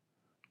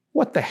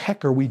 What the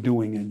heck are we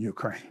doing in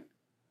Ukraine?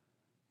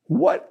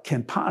 What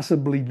can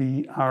possibly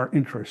be our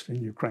interest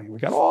in Ukraine? We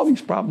got all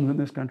these problems in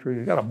this country.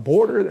 We got a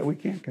border that we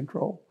can't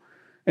control.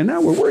 And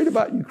now we're worried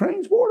about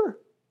Ukraine's border.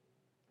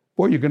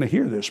 Boy, you're going to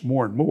hear this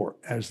more and more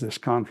as this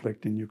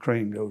conflict in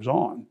Ukraine goes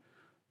on.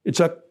 It's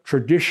a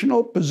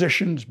traditional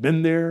position. It's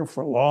been there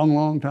for a long,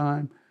 long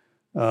time.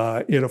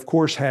 It, of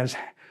course, has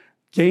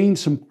gained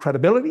some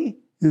credibility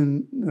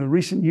in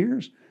recent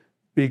years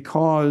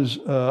because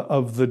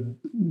of the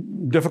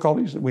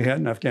difficulties that we had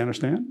in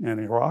Afghanistan and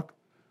Iraq.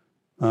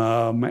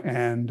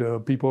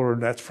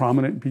 That's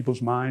prominent in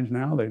people's minds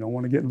now. They don't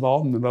want to get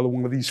involved in another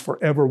one of these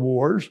forever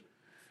wars.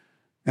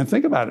 And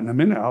think about it in a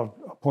minute.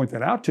 I'll point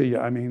that out to you.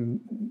 I mean,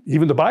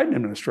 even the Biden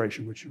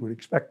administration, which you would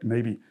expect to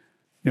maybe,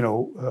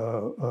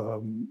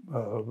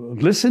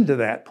 listen to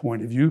that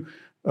point of view,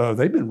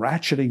 they've been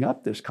ratcheting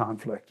up this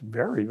conflict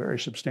very, very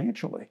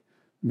substantially.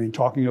 I mean,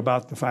 talking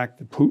about the fact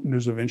that Putin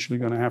is eventually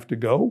going to have to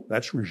go,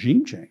 that's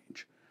regime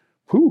change.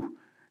 Whew.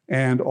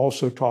 And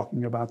also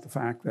talking about the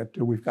fact that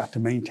we've got to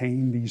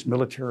maintain these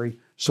military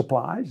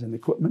supplies and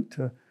equipment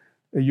to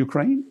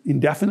Ukraine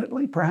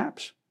indefinitely,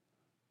 perhaps.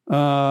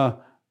 So,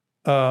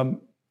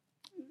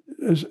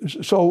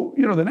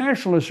 the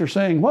nationalists are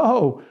saying,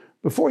 whoa,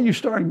 before you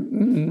start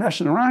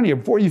messing around here,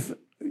 before you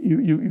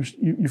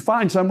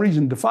find some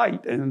reason to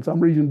fight and some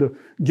reason to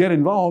get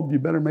involved, you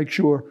better make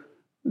sure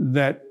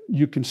that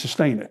you can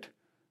sustain it.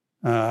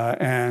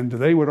 And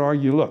they would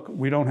argue, look,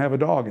 we don't have a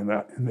dog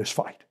in this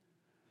fight.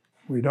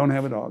 We don't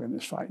have a dog in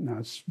this fight. Now,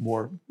 it's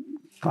more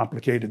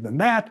complicated than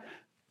that.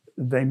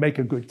 They make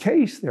a good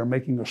case. They're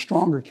making a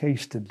stronger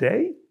case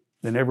today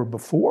than ever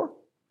before.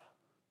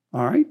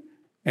 All right?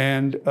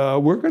 And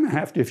we're going to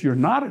have to, if you're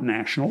not a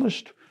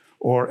nationalist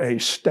or a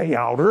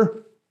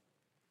stay-outer,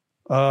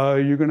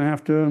 you're going to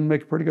have to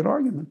make a pretty good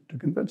argument to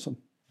convince them.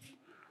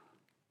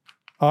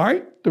 All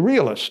right? The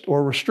realist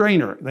or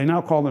restrainer, they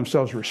now call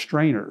themselves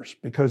restrainers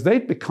because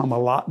they've become a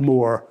lot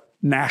more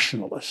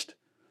nationalist.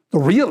 The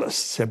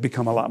realists have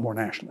become a lot more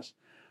nationalist.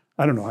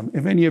 I don't know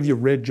if any of you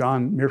read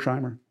John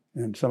Mearsheimer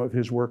and some of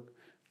his work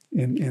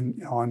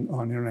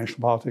on international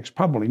politics.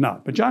 Probably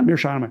not. But John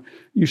Mearsheimer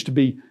used to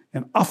be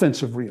an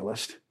offensive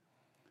realist,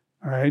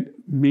 all right,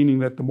 meaning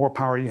that the more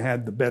power you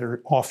had, the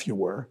better off you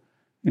were.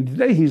 And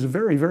today he's a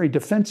very, very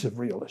defensive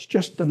realist,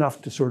 just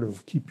enough to sort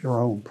of keep your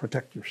own,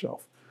 protect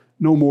yourself.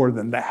 No more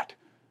than that.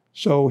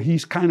 So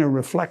he's kind of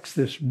reflects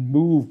this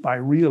move by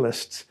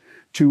realists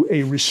to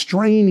a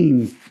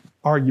restraining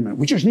argument.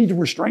 We just need to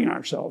restrain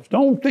ourselves.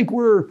 Don't think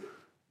we're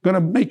going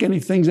to make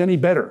things any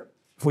better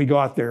if we go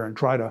out there and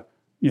try to,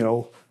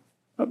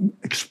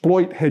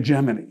 exploit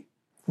hegemony.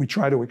 If we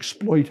try to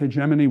exploit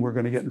hegemony, we're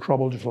going to get in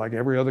trouble just like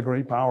every other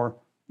great power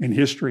in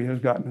history has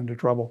gotten into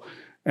trouble.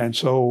 And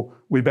so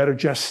we better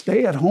just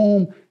stay at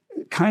home,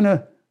 kind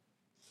of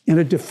in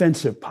a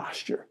defensive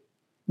posture.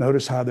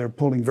 Notice how they're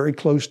pulling very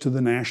close to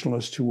the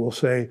nationalists who will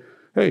say,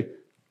 hey,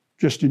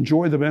 just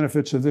enjoy the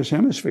benefits of this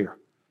hemisphere.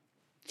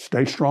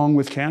 Stay strong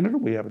with Canada.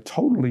 We have a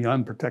totally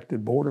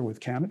unprotected border with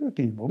Canada.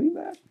 Can you believe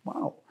that?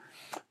 Wow.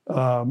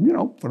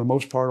 For the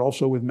most part,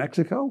 also with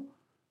Mexico.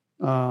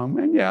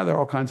 And yeah, there are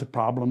all kinds of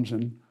problems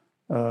in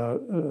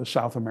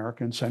South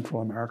America and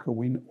Central America.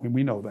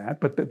 We know that,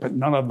 but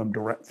none of them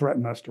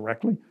threaten us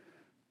directly.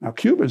 Now,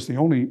 Cuba is the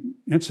only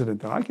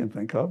incident that I can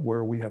think of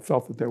where we have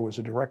felt that there was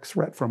a direct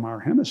threat from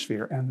our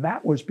hemisphere, and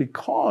that was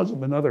because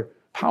of another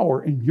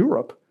power in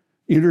Europe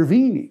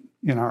intervening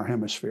in our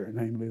hemisphere,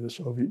 namely the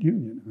Soviet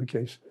Union, in the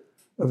case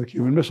of the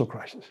Cuban Missile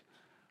Crisis.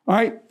 All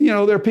right,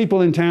 there are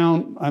people in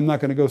town, I'm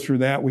not going to go through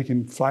that, we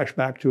can flash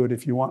back to it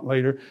if you want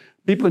later,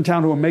 people in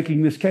town who are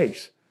making this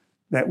case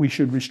that we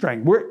should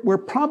restrain. We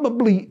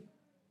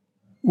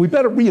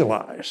better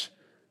realize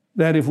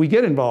that if we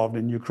get involved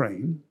in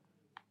Ukraine,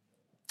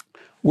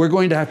 we're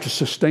going to have to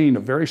sustain a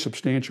very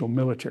substantial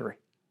military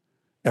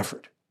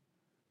effort.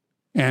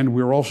 And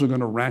we're also going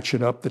to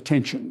ratchet up the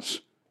tensions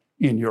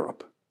in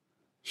Europe.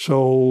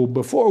 So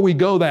before we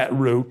go that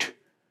route,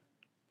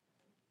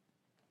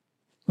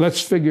 let's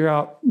figure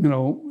out,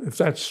 if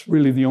that's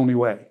really the only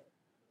way.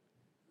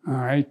 All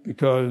right,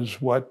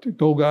 because what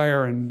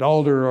Goldgeier and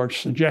Dalder are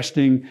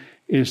suggesting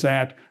is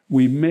that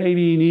we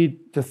maybe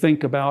need to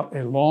think about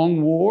a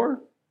long war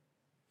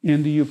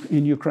in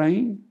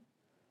Ukraine.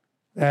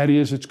 That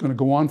is, it's going to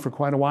go on for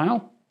quite a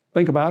while.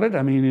 Think about it.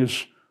 I mean,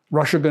 is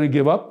Russia going to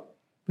give up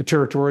the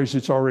territories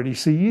it's already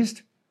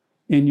seized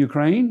in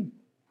Ukraine?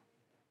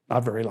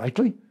 Not very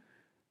likely.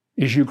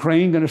 Is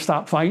Ukraine going to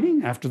stop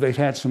fighting after they've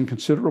had some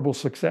considerable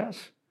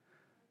success?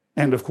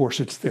 And of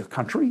course, it's their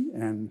country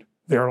and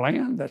their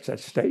land that's at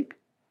stake.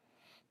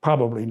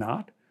 Probably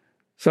not.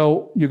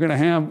 So you're going to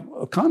have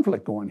a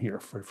conflict going here.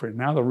 For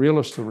now, the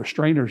realists, the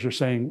restrainers are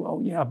saying,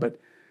 well, yeah, but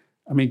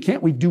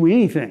can't we do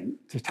anything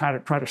to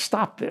try to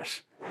stop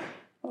this,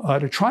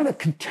 to try to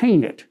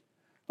contain it,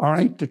 all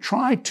right, to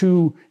try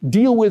to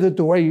deal with it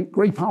the way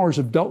great powers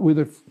have dealt with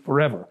it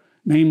forever,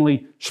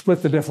 namely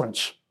split the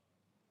difference.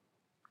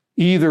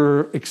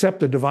 Either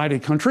accept a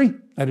divided country,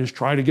 that is,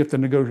 try to get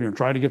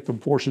the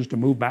forces to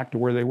move back to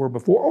where they were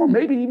before, or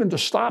maybe even to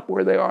stop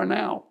where they are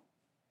now.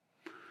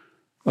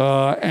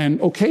 And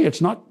okay,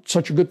 it's not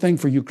such a good thing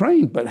for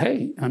Ukraine, but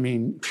hey,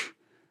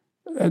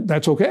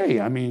 that's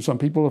okay. Some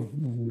people,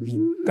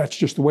 that's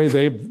just the way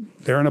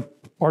they're in a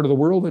part of the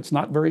world that's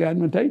not very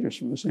advantageous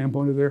from the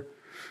standpoint of their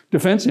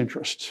defense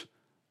interests.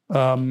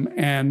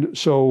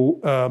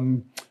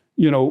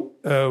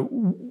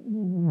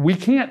 we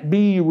can't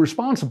be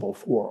responsible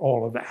for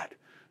all of that.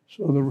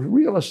 So the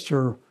realists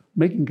are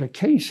making a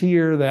case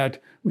here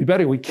that we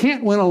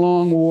can't win a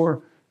long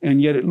war,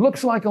 and yet it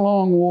looks like a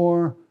long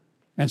war.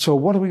 And so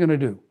what are we going to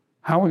do?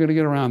 How are we going to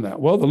get around that?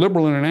 Well, the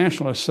liberal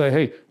internationalists say,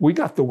 hey, we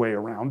got the way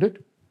around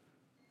it.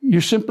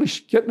 You simply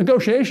get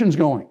negotiations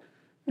going.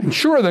 And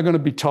sure, they're going to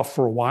be tough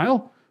for a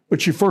while,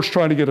 but you first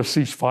try to get a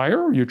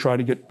ceasefire. You try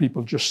to get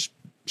people just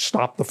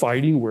stop the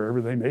fighting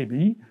wherever they may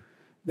be.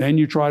 Then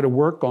you try to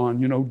work on,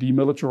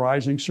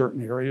 demilitarizing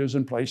certain areas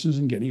and places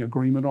and getting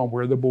agreement on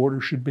where the border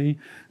should be.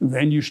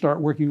 Then you start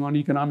working on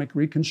economic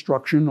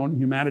reconstruction, on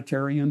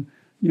humanitarian,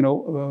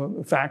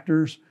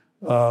 factors.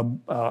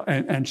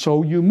 And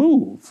so you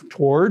move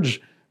towards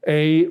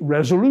a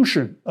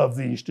resolution of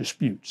these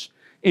disputes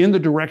in the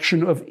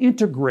direction of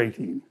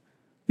integrating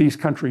these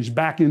countries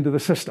back into the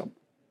system,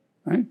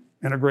 right?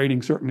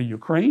 Integrating certainly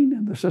Ukraine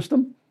in the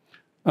system,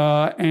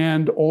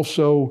 and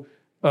also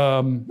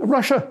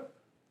Russia.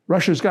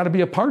 Russia's got to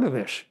be a part of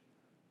this.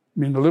 I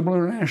mean, the liberal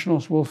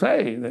internationalists will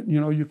say that,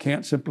 you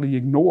can't simply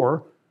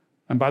ignore,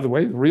 and by the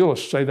way, the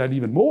realists say that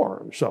even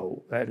more.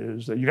 So that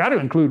is that you got to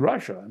include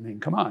Russia. I mean,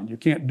 come on, you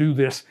can't do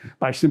this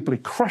by simply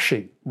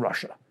crushing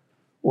Russia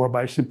or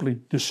by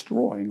simply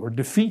destroying or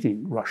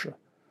defeating Russia.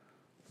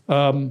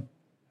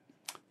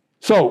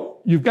 So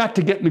you've got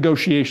to get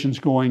negotiations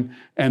going,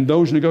 and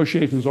those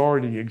negotiations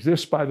already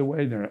exist, by the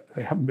way.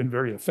 They haven't been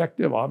very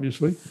effective,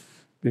 obviously,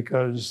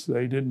 because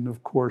they didn't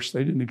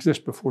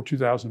exist before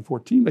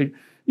 2014.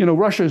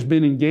 Russia has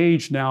been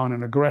engaged now in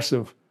an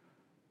aggressive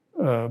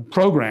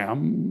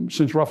program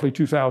since roughly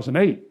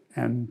 2008.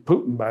 And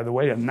Putin, by the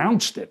way,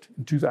 announced it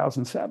in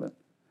 2007.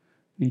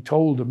 He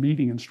told a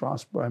meeting in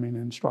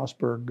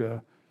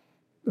Strasbourg,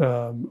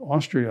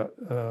 Austria,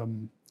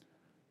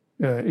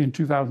 in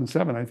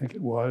 2007, I think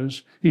it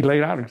was, he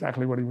laid out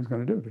exactly what he was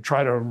going to do to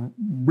try to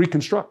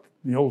reconstruct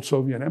the old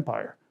Soviet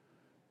empire.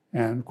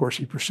 And of course,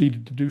 he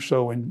proceeded to do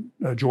so in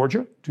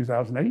Georgia,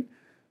 2008,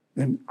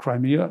 then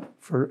Crimea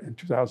in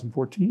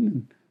 2014,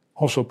 and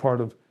also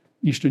part of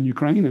eastern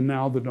Ukraine, and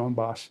now the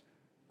Donbass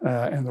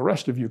and the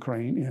rest of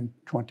Ukraine in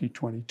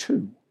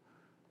 2022.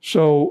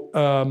 So,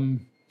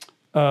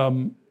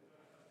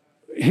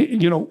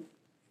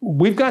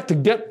 we've got to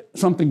get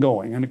something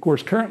going. And of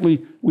course,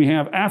 currently we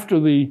have, after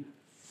the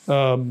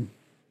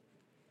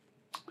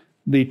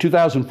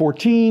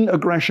 2014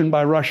 aggression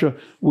by Russia,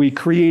 we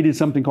created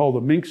something called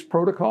the Minsk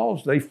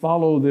Protocols. They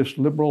follow this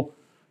liberal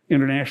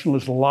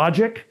internationalist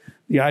logic.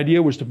 The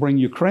idea was to bring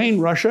Ukraine,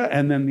 Russia,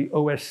 and then the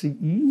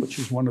OSCE, which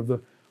is one of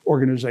the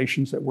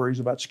organizations that worries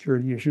about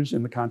security issues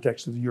in the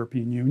context of the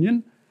European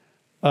Union.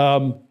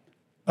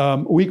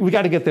 We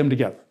got to get them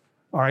together,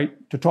 all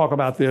right, to talk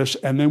about this.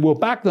 And then we'll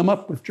back them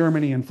up with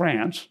Germany and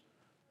France,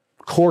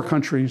 core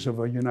countries of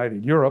a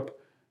united Europe,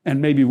 and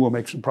maybe we'll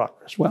make some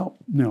progress. Well,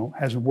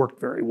 hasn't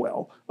worked very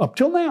well up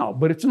till now,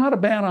 but it's not a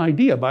bad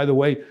idea. By the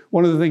way,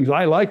 one of the things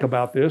I like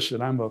about this,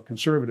 and I'm a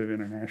conservative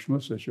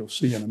internationalist, as you'll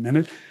see in a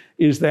minute,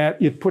 is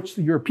that it puts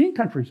the European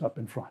countries up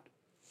in front.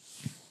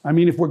 I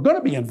mean, if we're going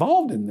to be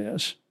involved in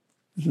this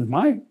is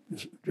my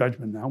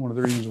judgment now, one of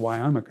the reasons why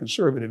I'm a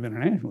conservative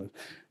internationalist.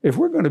 If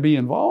we're going to be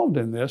involved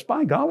in this,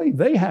 by golly,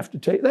 they have to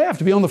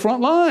be on the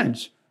front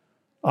lines.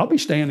 I'll be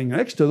standing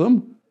next to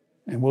them,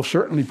 and we'll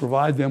certainly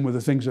provide them with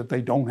the things that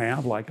they don't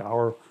have, like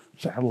our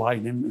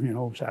satellite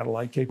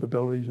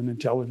capabilities and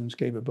intelligence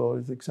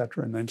capabilities, et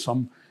cetera, and then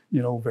some,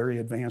 very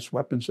advanced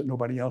weapons that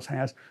nobody else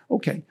has.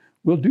 Okay,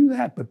 we'll do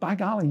that, but by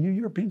golly, you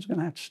Europeans are going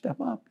to have to step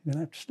up. You're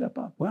going to have to step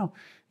up. Well,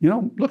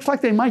 looks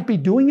like they might be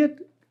doing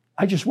it.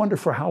 I just wonder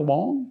for how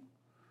long.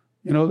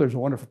 There's a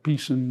wonderful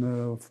piece in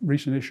the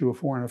recent issue of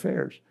Foreign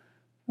Affairs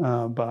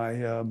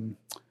by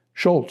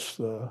Scholz,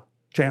 the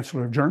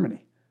Chancellor of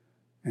Germany.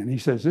 And he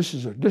says, this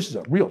is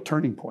a real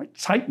turning point.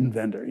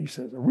 Zeitenwende, he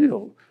says, a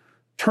real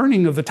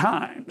turning of the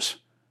times.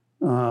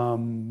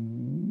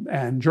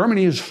 And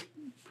Germany has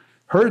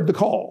heard the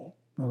call.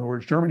 In other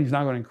words, Germany's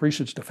now going to increase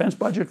its defense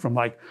budget from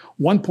like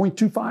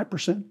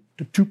 1.25%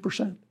 to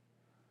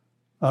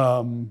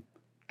 2%.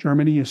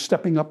 Germany is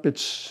stepping up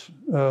its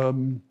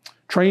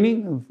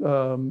training,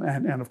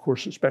 and of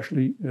course,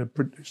 especially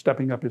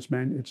stepping up its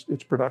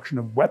production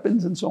of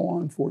weapons and so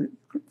on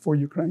for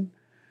Ukraine.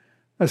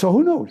 And so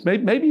who knows?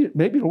 Maybe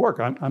it'll work.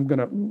 I'm going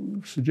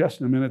to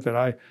suggest in a minute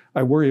that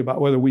I worry about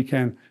whether we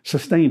can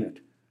sustain it.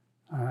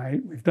 All right,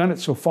 we've done it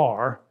so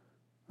far,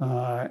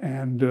 but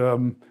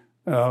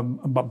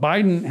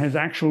Biden has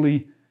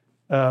actually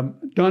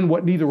done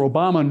what neither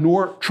Obama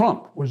nor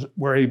Trump was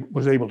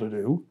able to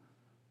do.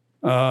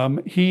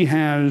 He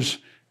has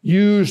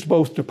used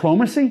both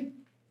diplomacy,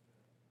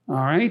 all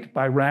right,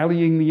 by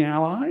rallying the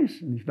allies,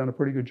 and he's done a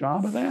pretty good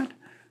job of that,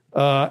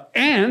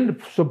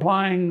 and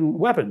supplying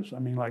weapons. I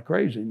mean, like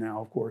crazy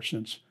now, of course,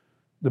 since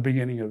the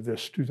beginning of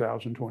this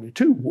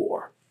 2022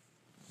 war.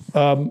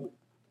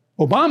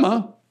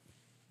 Obama,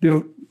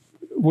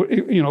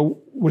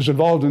 was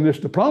involved in this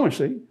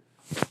diplomacy,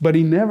 but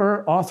he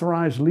never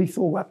authorized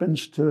lethal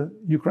weapons to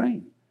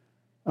Ukraine.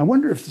 I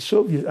wonder if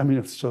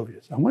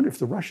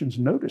the Russians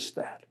noticed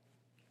that.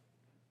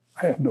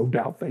 I have no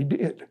doubt they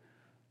did.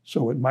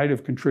 So it might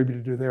have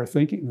contributed to their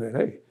thinking that,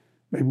 hey,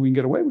 maybe we can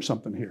get away with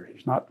something here.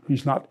 He's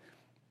not,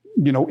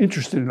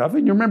 interested enough.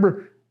 And you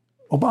remember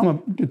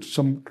Obama did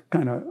some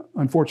kind of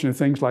unfortunate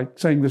things like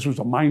saying this was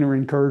a minor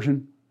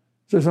incursion.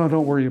 Says, oh,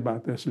 don't worry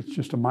about this. It's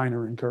just a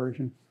minor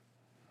incursion.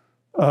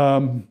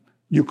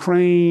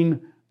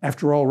 Ukraine,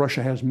 after all,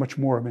 Russia has much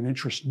more of an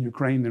interest in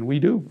Ukraine than we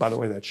do. By the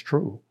way, that's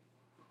true.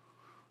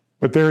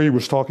 But there he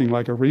was talking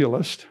like a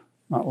realist,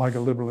 not like a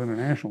liberal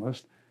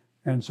internationalist.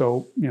 And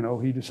so,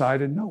 he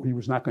decided, no, he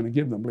was not going to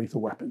give them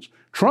lethal weapons.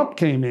 Trump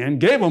came in,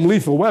 gave them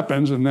lethal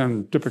weapons, and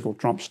then, typical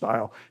Trump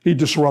style, he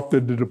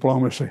disrupted the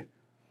diplomacy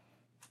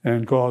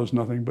and caused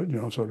nothing but,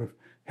 sort of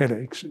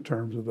headaches in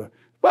terms of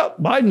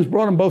Biden's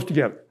brought them both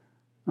together.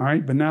 All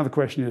right, but now the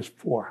question is,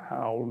 for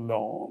how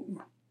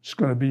long? It's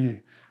going to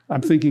be,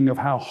 I'm thinking of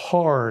how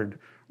hard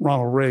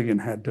Ronald Reagan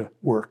had to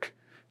work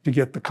to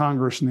get the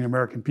Congress and the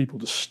American people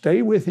to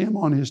stay with him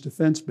on his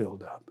defense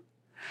buildup,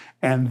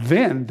 and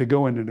then to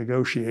go into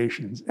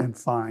negotiations and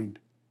find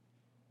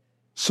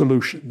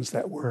solutions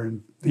that were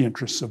in the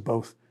interests of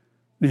both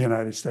the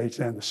United States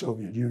and the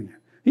Soviet Union.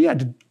 He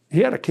had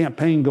a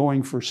campaign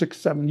going for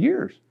 6-7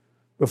 years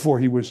before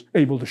he was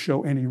able to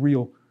show any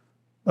real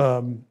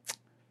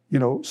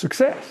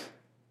success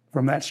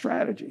from that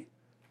strategy.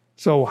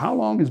 So how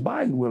long is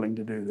Biden willing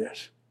to do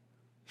this?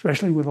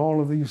 Especially with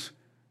all of these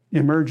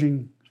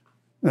emerging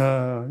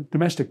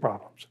domestic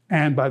problems.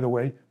 And by the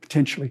way,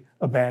 potentially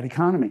a bad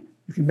economy.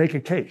 You can make a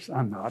case.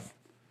 I'm not,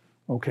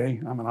 okay,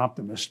 I'm an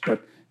optimist,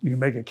 but you can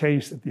make a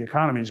case that the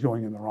economy is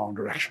going in the wrong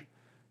direction.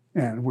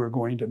 And we're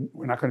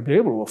not going to be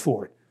able to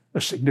afford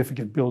a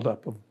significant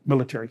buildup of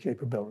military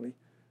capability.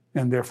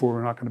 And therefore,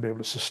 we're not going to be able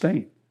to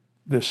sustain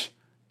this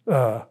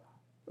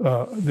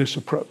this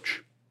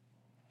approach.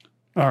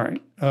 All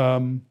right,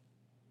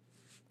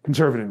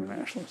 conservative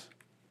nationalists.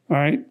 All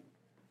right,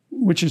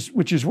 which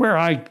is where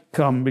I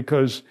come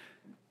because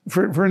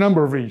for a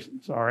number of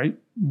reasons. All right,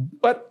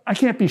 but I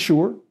can't be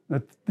sure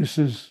that this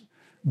is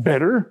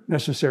better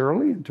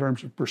necessarily in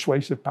terms of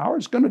persuasive power.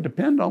 It's going to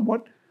depend on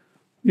what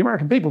the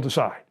American people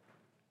decide,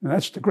 and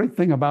that's the great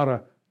thing about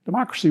a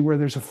democracy where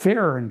there's a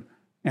fair and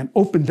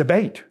open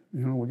debate.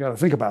 We got to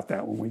think about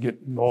that when we get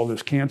into all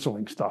this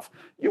canceling stuff.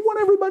 You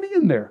want everybody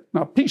in there,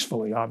 not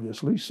peacefully,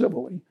 obviously,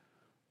 civilly,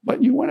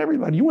 but you want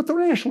everybody. You want the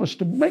nationalists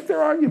to make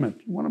their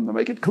argument. You want them to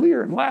make it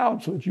clear and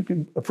loud so that you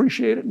can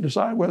appreciate it and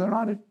decide whether or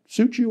not it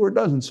suits you or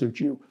doesn't suit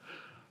you.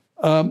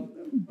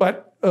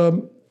 But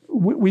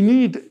we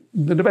need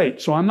the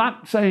debate. So I'm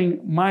not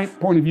saying my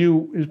point of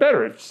view is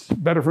better. It's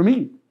better for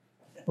me,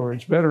 or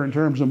it's better in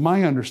terms of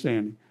my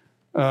understanding.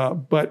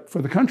 But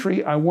for the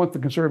country, I want the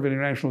conservative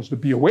nationalists to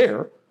be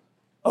aware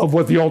of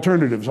what the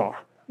alternatives are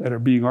that are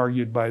being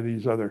argued by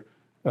these other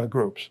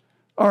groups.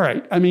 All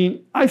right. I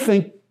mean, I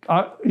think,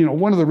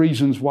 one of the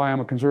reasons why I'm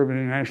a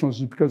conservative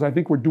nationalist is because I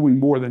think we're doing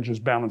more than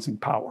just balancing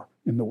power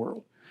in the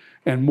world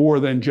and more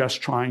than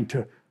just trying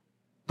to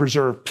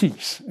preserve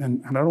peace.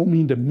 And I don't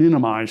mean to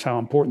minimize how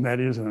important that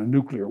is in a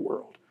nuclear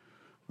world.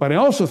 But I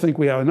also think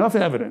we have enough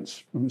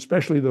evidence,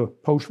 especially the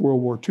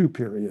post-World War II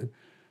period,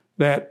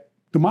 that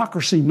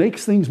democracy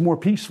makes things more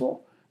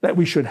peaceful, that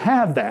we should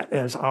have that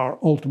as our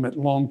ultimate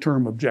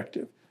long-term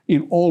objective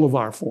in all of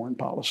our foreign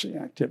policy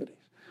activities.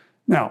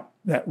 Now,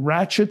 that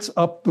ratchets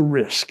up the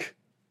risk.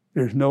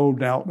 There's no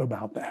doubt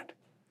about that.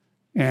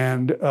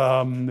 And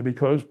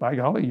because, by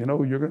golly,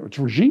 it's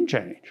regime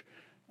change.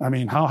 I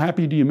mean, how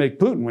happy do you make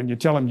Putin when you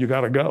tell him you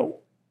got to go?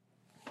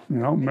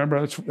 Remember,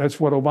 that's what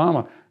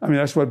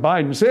that's what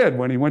Biden said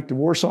when he went to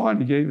Warsaw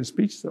and he gave his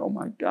speech. He said, oh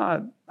my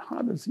God,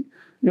 how does he,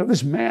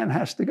 this man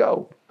has to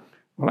go.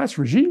 Well, that's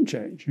regime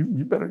change. You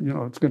better,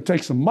 it's going to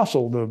take some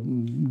muscle to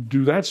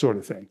do that sort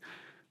of thing.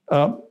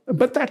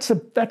 But that's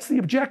the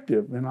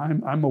objective, and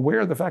I'm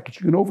aware of the fact that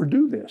you can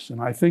overdo this. And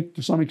I think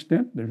to some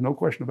extent, there's no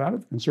question about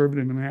it, the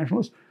conservative and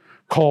nationalists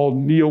called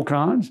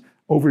neocons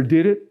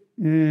overdid it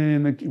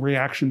in the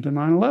reaction to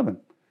 9/11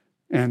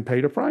 and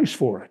paid a price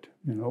for it,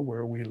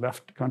 where we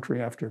left the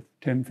country after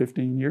 10,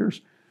 15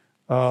 years,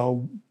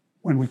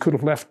 when we could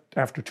have left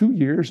after 2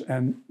 years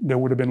and there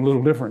would have been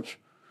little difference.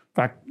 In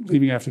fact,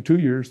 leaving after 2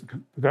 years,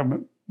 the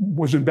government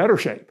was in better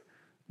shape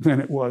than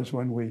it was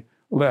when we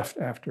left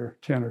after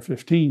 10 or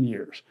 15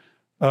 years.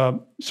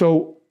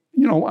 So,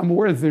 I'm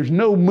aware that there's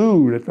no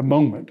mood at the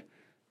moment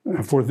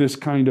for this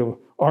kind of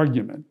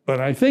argument, but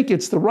I think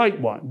it's the right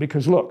one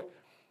because, look,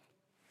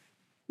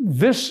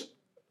 this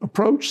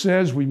approach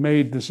says we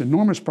made this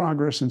enormous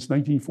progress since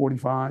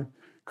 1945,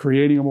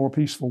 creating a more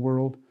peaceful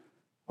world.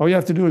 All you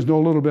have to do is know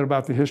a little bit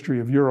about the history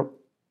of Europe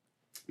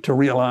to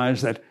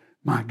realize that,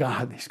 my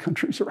God, these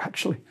countries are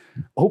actually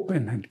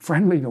open and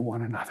friendly to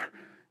one another.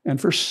 And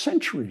for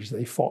centuries,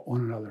 they fought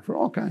one another for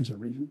all kinds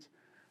of reasons.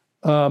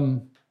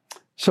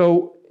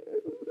 So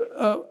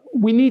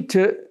we need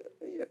to,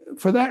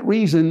 for that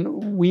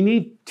reason, we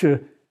need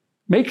to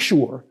make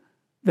sure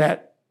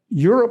that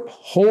Europe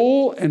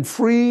whole and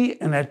free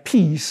and at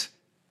peace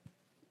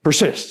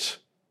persists.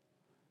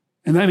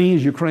 And that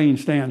means Ukraine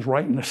stands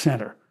right in the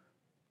center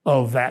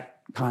of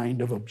that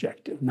kind of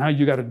objective. Now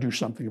you got to do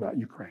something about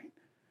Ukraine.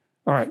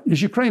 All right,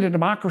 is Ukraine a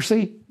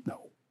democracy?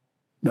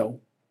 No,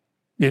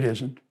 it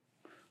isn't.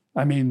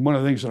 I mean, one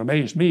of the things that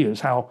amazed me is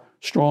how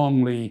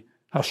strong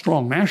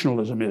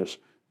nationalism is,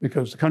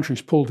 because the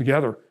country's pulled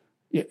together,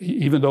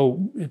 even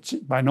though it's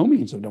by no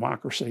means a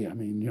democracy. I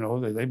mean,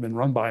 they've been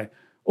run by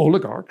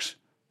oligarchs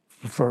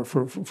for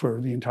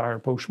the entire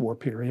post-war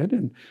period,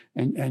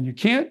 and you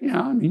can't,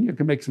 you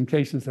can make some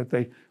cases that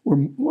they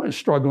were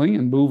struggling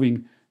and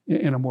moving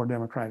in a more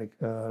democratic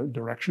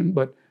direction,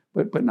 but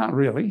not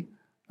really.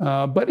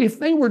 But if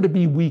they were to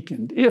be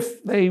weakened,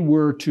 if they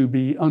were to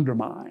be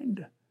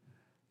undermined,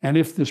 and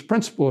if this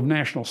principle of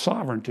national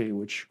sovereignty,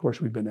 which of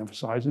course we've been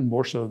emphasizing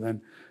more so than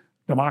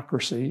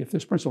democracy, if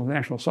this principle of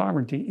national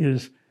sovereignty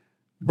is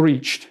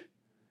breached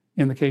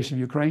in the case of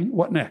Ukraine,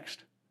 what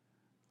next?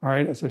 All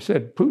right, as I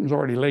said, Putin's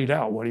already laid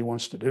out what he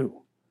wants to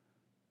do.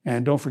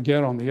 And don't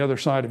forget, on the other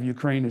side of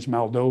Ukraine is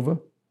Moldova,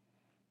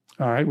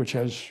 all right, which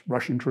has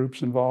Russian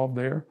troops involved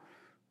there.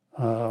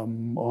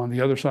 On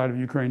the other side of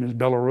Ukraine is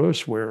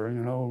Belarus, where,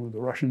 the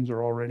Russians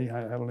are already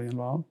heavily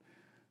involved.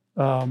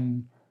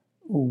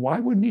 Why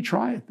wouldn't he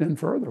try it then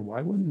further?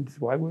 Why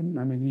wouldn't?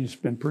 I mean, he's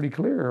been pretty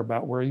clear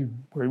about where he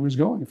was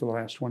going for the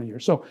last 20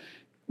 years. So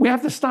we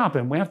have to stop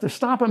him. We have to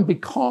stop him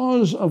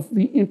because of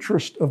the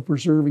interest of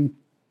preserving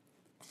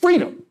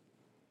freedom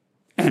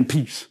and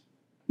peace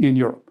in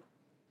Europe.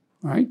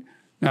 All right?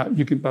 Now,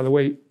 you can, by the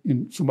way,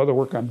 in some other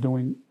work I'm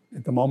doing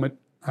at the moment,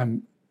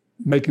 I'm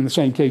making the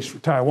same case for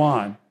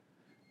Taiwan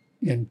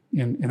in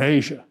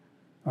Asia,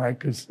 all right?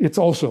 Because it's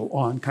also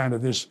on kind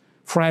of this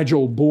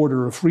fragile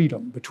border of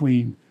freedom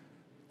between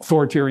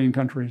authoritarian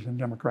countries and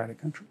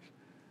democratic countries.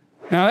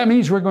 Now, that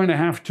means we're going to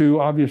have to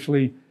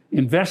obviously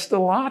invest a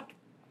lot.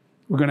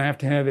 We're going to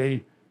have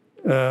a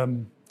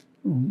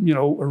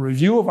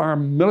review of our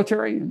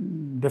military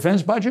and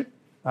defense budget.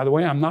 By the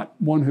way, I'm not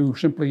one who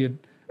simply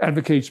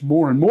advocates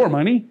more and more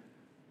money,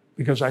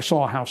 because I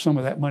saw how some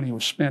of that money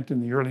was spent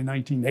in the early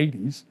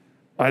 1980s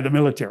by the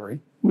military. It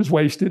was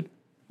wasted.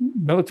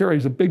 Military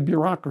is a big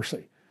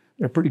bureaucracy.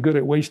 They're pretty good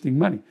at wasting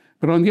money.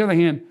 But on the other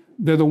hand,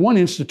 they're the one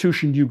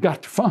institution you've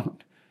got to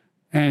fund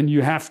and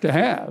you have to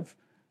have.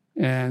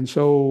 And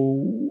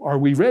so are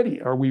we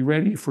ready? Are we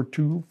ready for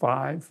 2,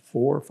 5,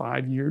 4,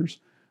 5 years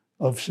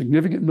of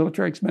significant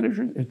military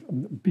expenditure?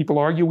 People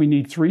argue we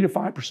need 3 to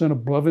 5%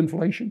 above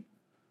inflation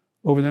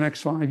over the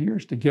next 5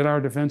 years to get our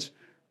defense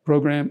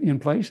program in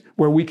place,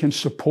 where we can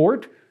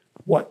support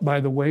what, by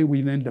the way,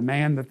 we then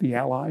demand that the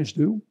allies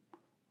do.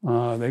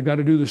 They've got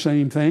to do the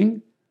same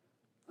thing,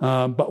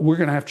 but we're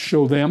going to have to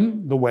show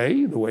them the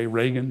way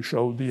Reagan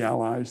showed the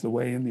allies the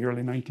way in the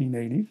early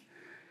 1980s.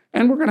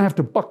 And we're going to have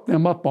to buck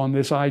them up on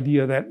this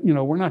idea that,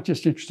 we're not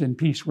just interested in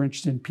peace, we're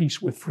interested in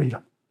peace with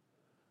freedom.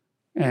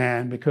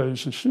 And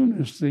because as soon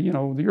as the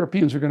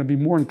Europeans are going to be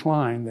more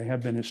inclined, they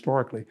have been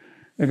historically,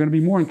 they're going to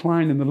be more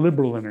inclined in the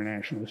liberal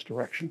internationalist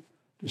direction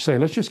to say,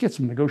 let's just get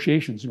some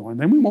negotiations going.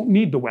 Then we won't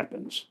need the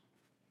weapons.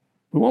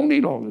 We won't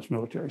need all this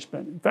military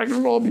spending. In fact,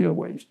 it'll all be a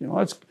waste.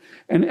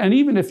 And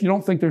even if you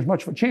don't think there's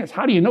much of a chance,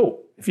 how do you know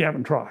if you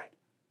haven't tried?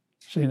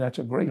 See, that's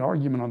a great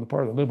argument on the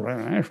part of the liberal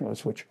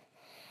internationalists, which,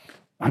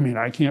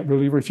 I can't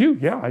really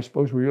refute. Yeah, I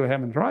suppose we really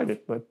haven't tried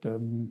it, but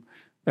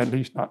at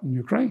least not in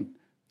Ukraine.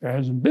 There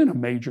hasn't been a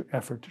major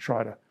effort to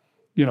try to,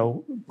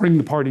 bring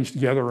the parties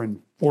together and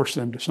force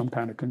them to some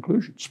kind of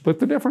conclusion. Split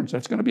the difference.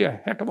 That's going to be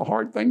a heck of a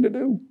hard thing to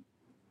do.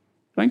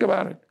 Think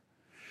about it.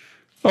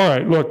 All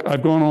right, look,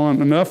 I've gone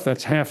on enough.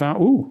 That's half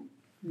hour. Ooh,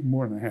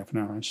 more than half an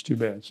hour. That's too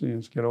bad. See,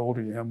 as you get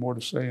older, you have more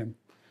to say, and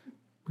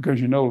because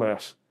you know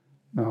less.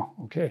 No,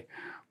 okay.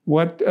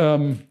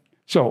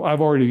 So I've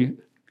already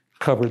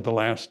covered the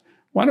last.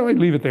 Why don't we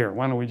leave it there?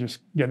 Why don't we just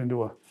get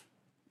into a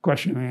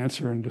question and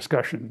answer and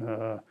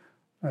discussion?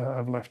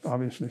 I've left,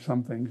 obviously,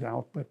 some things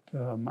out, but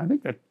I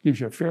think that gives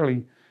you a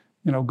fairly,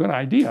 good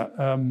idea.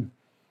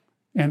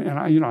 And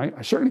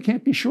I certainly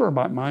can't be sure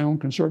about my own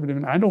conservative,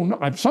 and I don't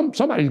know.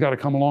 Somebody's got to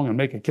come along and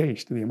make a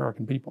case to the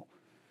American people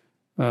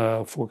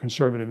for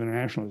conservative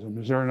internationalism.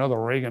 Is there another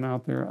Reagan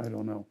out there? I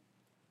don't know.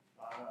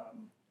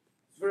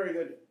 It's a very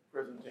good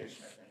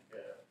presentation, I think.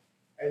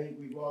 I think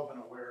we've all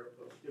been aware of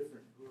those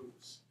different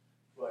groups,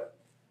 but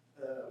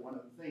one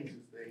of the things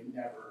is they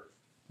never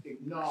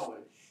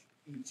acknowledge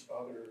each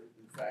other.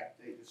 In fact,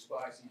 they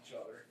despise each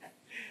other.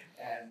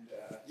 And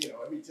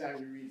every time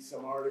you read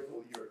some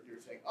article, you're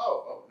saying,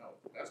 oh no,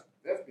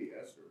 that's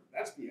BS, or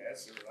that's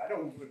BS, or I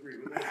don't agree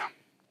with it.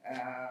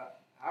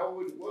 What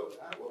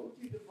would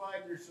you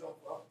divide yourself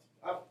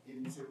up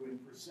into in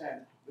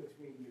percent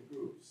between the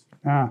groups?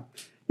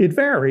 It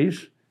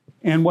varies,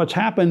 and what's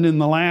happened in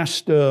the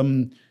last,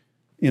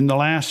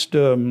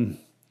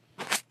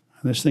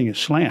 this thing is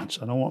slants.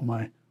 I don't want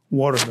my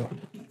water to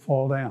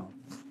fall down,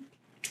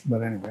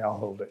 but anyway, I'll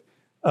hold it.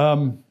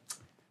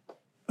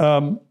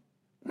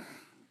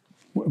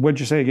 What'd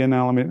you say again,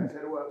 Alan? I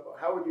said, well,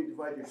 how would you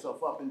divide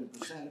yourself up into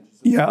percentages?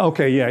 Yeah,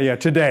 okay, yeah,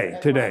 today.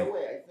 By the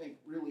way, I think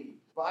really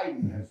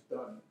Biden has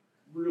done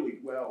really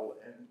well,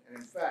 and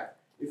in fact,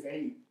 if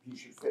he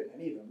should fit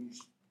in any of them, he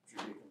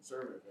should be a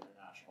conservative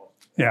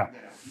internationalist. Yeah,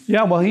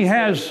 Yeah, well, he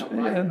has.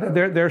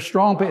 They're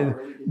strong.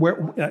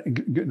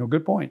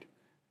 Good point.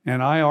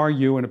 And I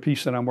argue in a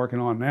piece that I'm working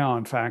on now,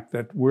 in fact,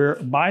 that where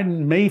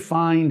Biden may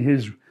find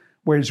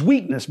where his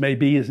weakness may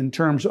be is in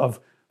terms of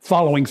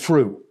following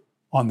through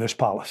on this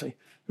policy.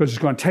 Because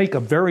it's going to take a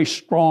very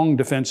strong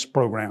defense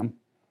program,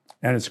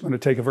 and it's going to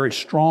take a very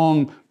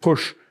strong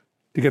push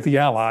to get the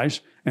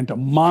allies and to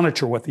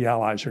monitor what the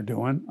allies are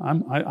doing.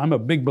 I'm a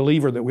big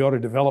believer that we ought to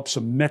develop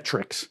some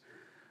metrics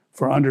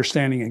for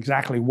understanding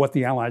exactly what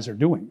the allies are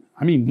doing.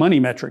 I mean, money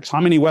metrics.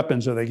 How many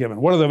weapons are they given?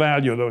 What are the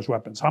value of those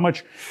weapons? How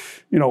much,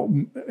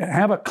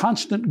 have a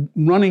constant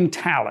running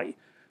tally.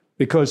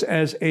 Because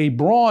as a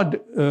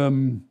broad,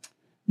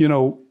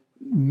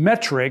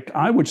 metric,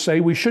 I would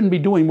say we shouldn't be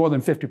doing more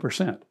than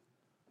 50%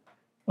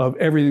 of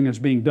everything that's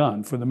being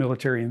done for the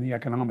military and the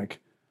economic,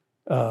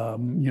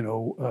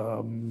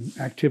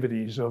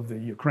 activities of the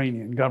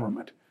Ukrainian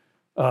government.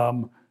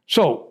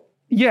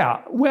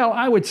 Yeah, well,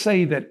 I would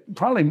say that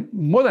probably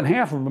more than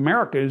half of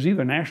America is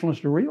either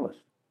nationalist or realist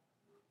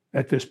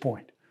at this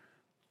point.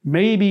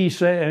 Maybe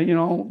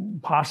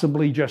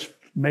possibly just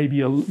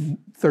maybe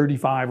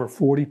 35 or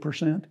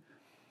 40%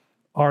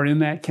 are in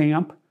that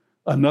camp.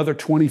 Another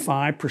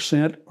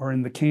 25% are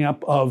in the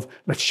camp of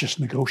let's just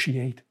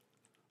negotiate.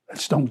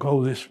 Let's don't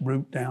go this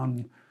route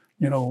down,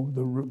 the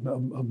route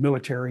of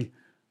military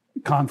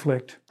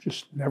conflict.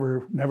 Just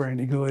never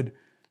any good.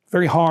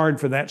 Very hard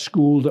for that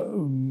school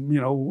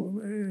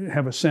to,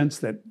 have a sense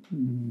that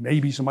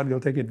maybe somebody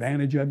will take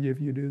advantage of you if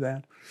you do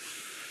that.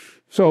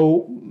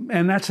 So,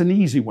 and that's an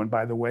easy one,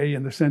 by the way,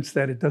 in the sense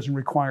that it doesn't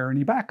require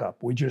any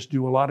backup. We just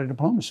do a lot of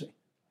diplomacy.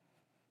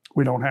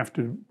 We don't have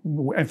to.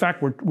 In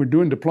fact, we're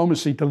doing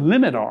diplomacy to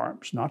limit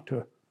arms, not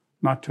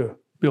to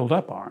build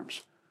up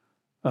arms.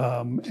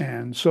 And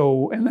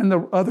then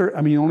the other,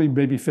 only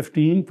maybe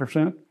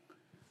 15%,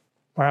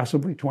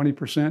 possibly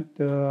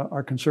 20%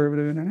 are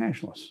conservative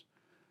internationalists.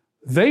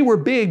 They were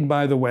big,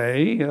 by the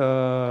way,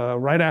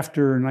 right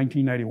after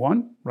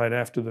 1991, right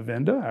after the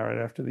Venda, right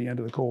after the end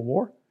of the Cold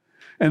War.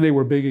 And they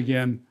were big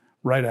again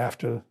right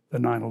after the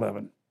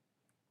 9/11.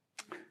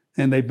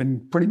 And they've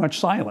been pretty much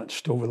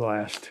silenced over the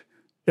last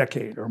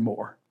decade or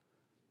more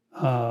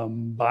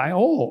by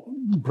all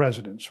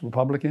presidents,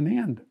 Republican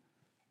and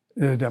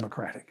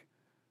Democratic.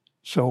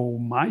 So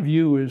my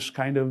view is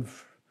kind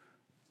of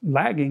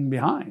lagging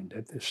behind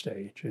at this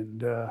stage.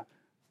 And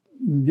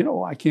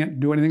I can't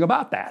do anything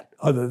about that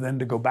other than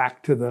to go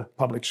back to the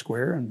public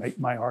square and make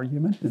my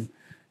argument and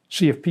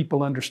see if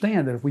people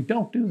understand that if we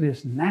don't do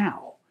this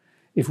now,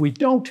 if we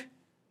don't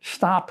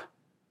stop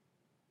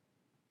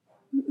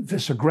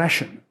this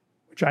aggression,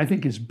 which I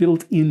think is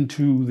built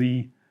into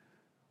the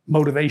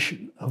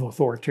motivation of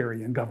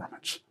authoritarian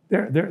governments,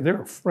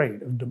 they're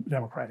afraid of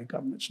democratic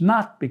governments,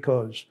 not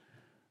because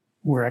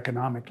we're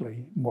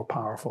economically more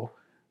powerful.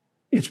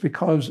 It's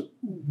because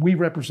we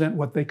represent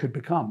what they could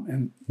become,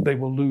 and they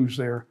will lose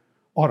their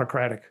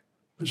autocratic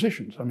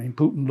positions.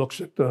 Putin looks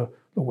at the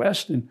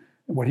West, and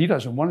what he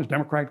doesn't want is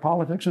democratic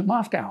politics in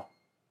Moscow.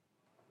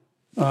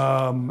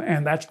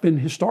 And that's been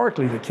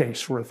historically the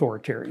case for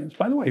authoritarians.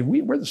 By the way,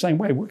 we're the same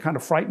way. We're kind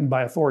of frightened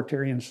by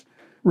authoritarian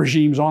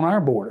regimes on our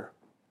border.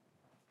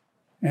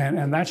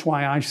 And that's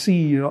why I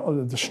see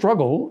the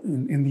struggle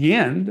in the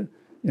end,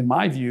 in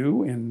my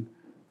view, in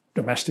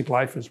domestic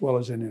life as well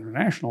as in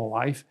international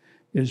life,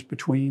 is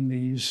between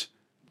these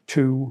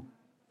two,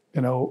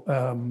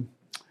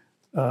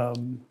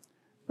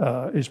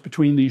 is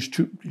between these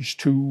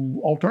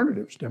two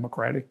alternatives,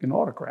 democratic and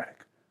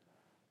autocratic.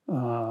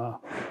 We're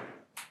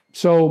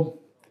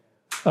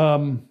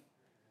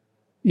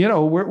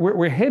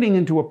heading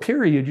into a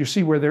period, you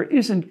see, where there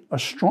isn't a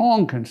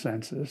strong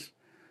consensus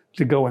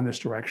to go in this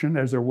direction,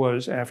 as there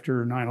was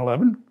after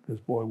 9/11, because,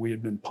 boy, we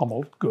had been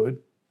pummeled good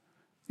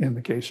in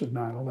the case of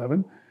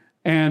 9/11.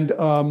 And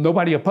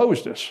nobody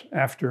opposed us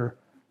after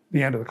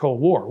the end of the Cold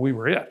War. We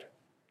were it.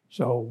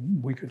 So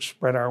we could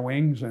spread our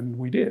wings, and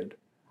we did.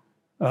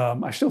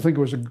 I still think it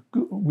was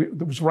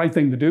the right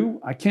thing to do.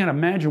 I can't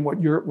imagine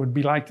what Europe would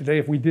be like today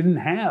if we didn't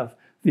have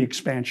the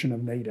expansion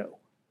of NATO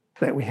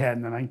that we had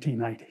in the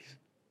 1990s.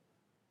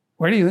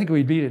 Where do you think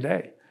we'd be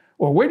today?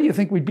 Or where do you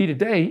think we'd be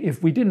today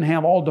if we didn't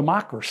have all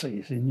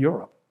democracies in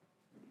Europe?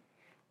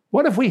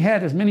 What if we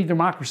had as many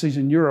democracies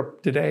in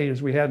Europe today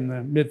as we had in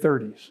the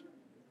mid-30s?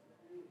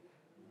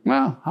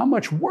 Well, how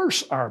much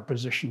worse our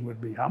position would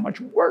be, how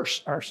much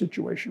worse our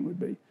situation would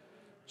be.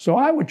 So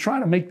I would try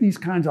to make these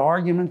kinds of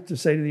arguments to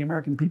say to the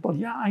American people,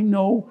 yeah, I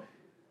know,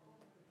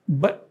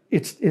 but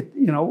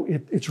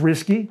it's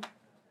risky.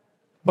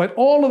 But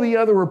all of the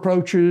other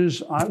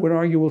approaches, I would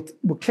argue,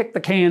 will kick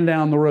the can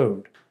down the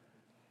road.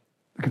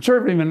 The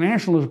conservative and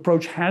nationalist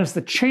approach has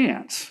the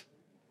chance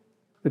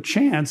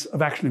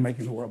of actually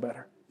making the world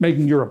better,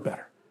 making Europe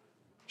better,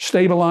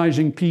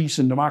 stabilizing peace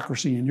and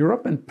democracy in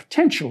Europe, and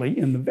potentially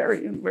in the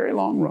very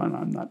long run,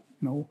 I'm not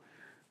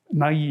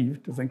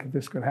naive to think that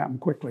this could happen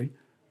quickly,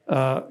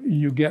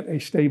 you get a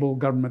stable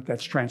government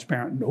that's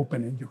transparent and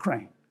open in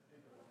Ukraine,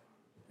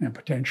 and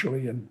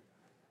potentially in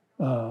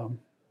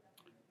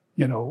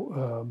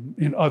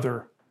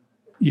other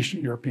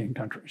Eastern European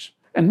countries.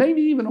 and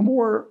maybe even a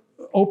more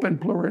open,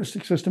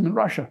 pluralistic system in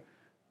Russia.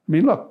 I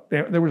mean, look,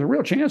 there was a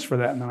real chance for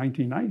that in the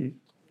 1990s.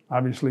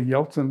 Obviously,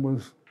 Yeltsin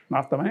was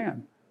not the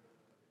man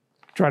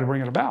to try to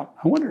bring it about.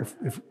 I wonder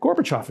if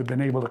Gorbachev had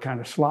been able to kind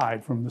of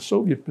slide from the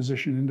Soviet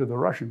position into the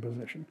Russian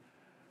position.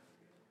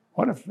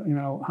 What if,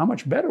 how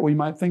much better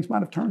things might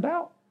have turned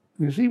out?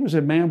 Because he was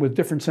a man with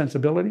different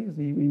sensibilities,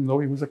 even though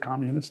he was a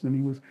communist and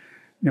he was,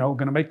 going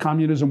to make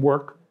communism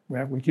work.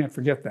 We can't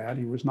forget that.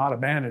 He was not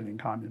abandoning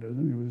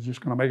communism. He was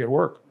just going to make it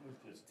work. It was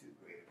just too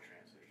great a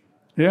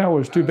transition. Yeah, it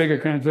was too big a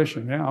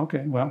transition. Yeah,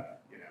 okay, well.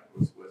 It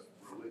was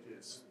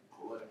religious,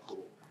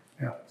 political,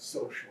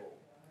 social,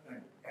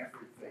 and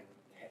everything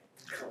had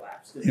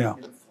collapsed into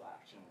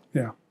inflation.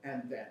 Yeah.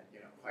 And then,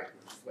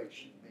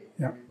 hyperinflation made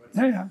Yeah.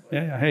 everybody.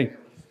 Yeah. Hey,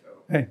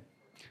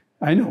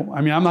 I know.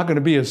 I mean, I'm not going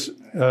to be as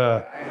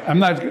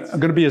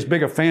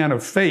big a fan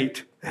of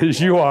fate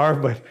as you are,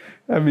 but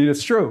I mean,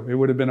 it's true. It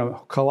would have been a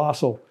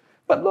colossal.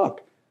 But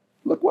look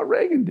what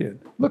Reagan did.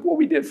 Look what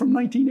we did from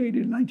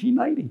 1980 to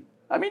 1990.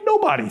 I mean,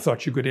 nobody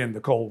thought you could end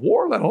the Cold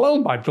War, let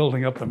alone by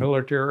building up the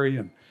military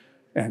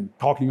and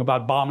talking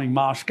about bombing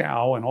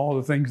Moscow and all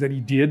the things that he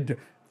did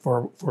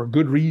for a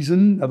good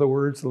reason. In other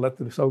words, to let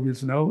the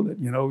Soviets know that,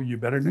 you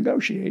better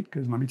negotiate,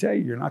 because let me tell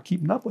you, you're not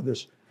keeping up with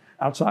this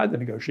outside the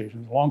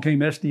negotiations. Along came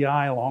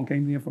SDI, along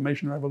came the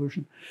information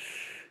revolution.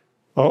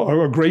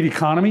 A great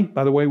economy.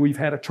 By the way, we've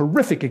had a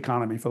terrific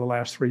economy for the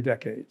last 3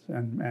 decades.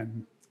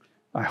 And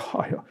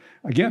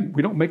again,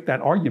 we don't make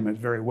that argument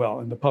very well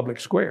in the public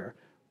square,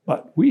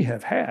 but we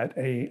have had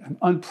an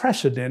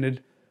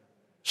unprecedented,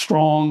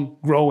 strong,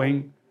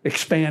 growing,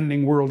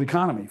 expanding world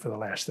economy for the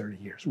last 30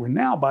 years. We're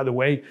now, by the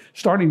way,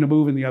 starting to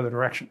move in the other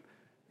direction.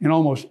 In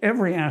almost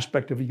every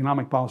aspect of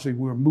economic policy,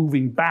 we're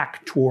moving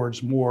back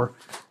towards more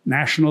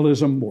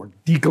nationalism, more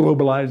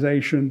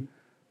deglobalization,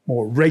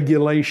 more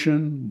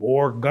regulation,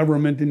 more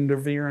government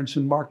interference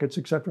in markets,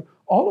 et cetera,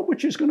 all of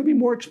which is going to be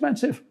more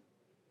expensive.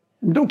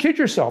 And don't kid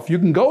yourself. You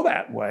can go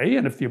that way,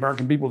 and if the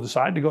American people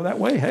decide to go that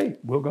way, hey,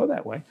 we'll go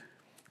that way.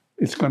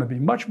 It's going to be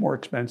much more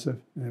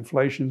expensive, and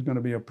inflation is going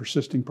to be a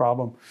persisting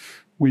problem.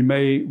 We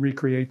may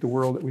recreate the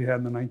world that we had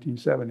in the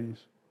 1970s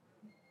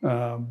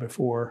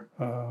before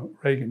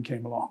Reagan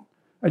came along.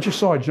 I just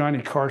saw a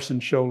Johnny Carson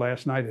show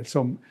last night. It's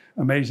so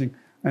amazing.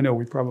 I know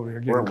we probably are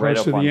getting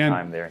close to the end.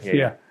 Time there.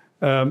 Yeah.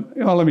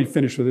 Let me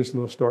finish with this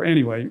little story.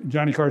 Anyway,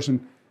 Johnny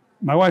Carson,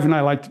 my wife and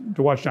I liked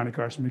to watch Johnny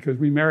Carson because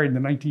we married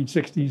in the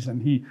 1960s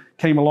and he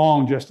came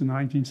along just in the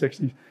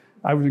 1960s.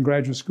 I was in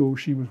graduate school.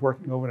 She was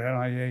working over at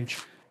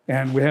NIH.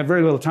 And we had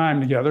very little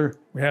time together.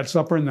 We had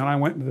supper, and then I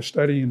went into the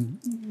study and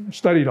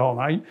studied all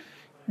night.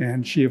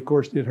 And she, of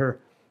course, did her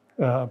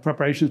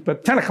preparations.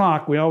 But 10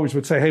 o'clock, we always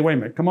would say, hey, wait a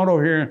minute, come on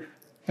over here,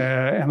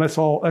 and let's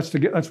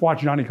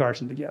watch Johnny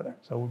Carson together.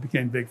 So we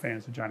became big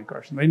fans of Johnny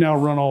Carson. They now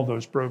run all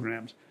those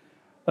programs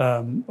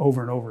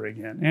over and over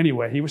again.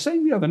 Anyway, he was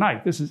saying the other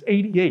night, this is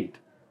 89.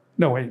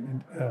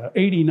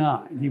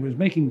 He was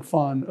making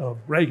fun of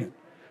Reagan,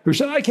 who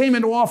said, I came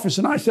into office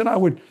and I said I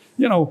would,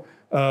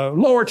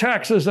 lower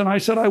taxes, and I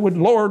said I would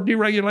lower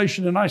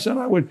deregulation, and I said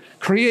I would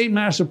create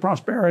massive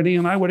prosperity,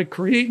 and I would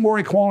create more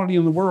equality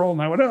in the world,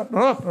 and I would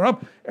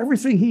up.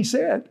 Everything he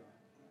said,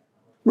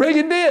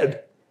 Reagan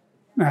did.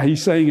 Now,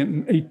 he's saying it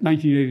in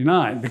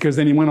 1989, because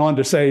then he went on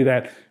to say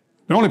that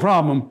the only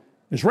problem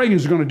is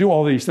Reagan's going to do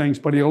all these things,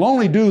 but he'll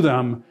only do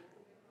them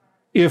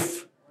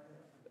if,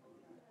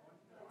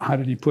 how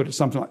did he put it?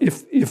 Something like,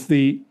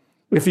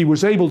 if he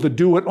was able to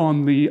do it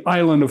on the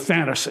island of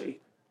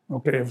fantasy.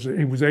 Okay, if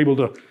he was able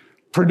to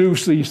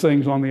produce these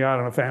things on the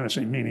island of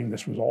fantasy, meaning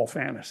this was all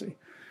fantasy.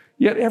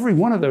 Yet every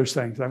one of those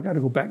things, I've got to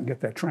go back and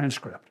get that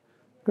transcript.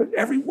 But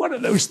every one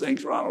of those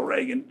things Ronald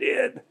Reagan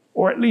did,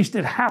 or at least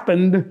it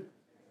happened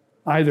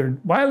either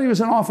while he was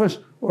in office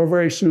or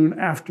very soon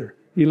after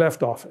he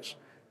left office,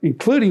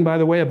 including, by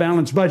the way, a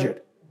balanced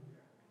budget.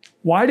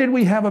 Why did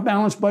we have a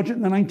balanced budget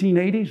in the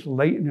 1980s?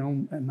 Late,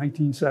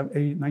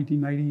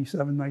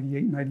 1997,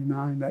 98,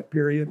 99, that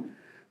period,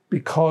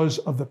 because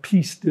of the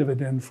peace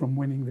dividend from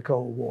winning the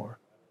Cold War.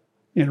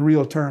 In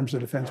real terms, the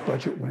defense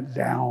budget went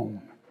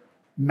down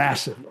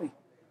massively.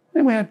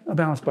 And we had a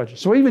balanced budget.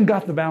 So we even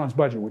got the balanced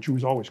budget, which he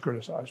was always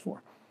criticized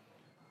for.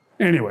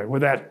 Anyway,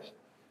 with that,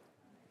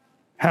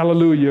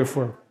 hallelujah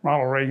for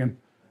Ronald Reagan.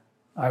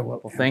 I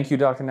will. Well, thank you,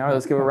 Dr. Nowry.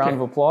 Let's give a round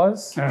of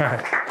applause. All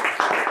right.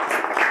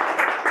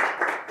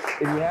 If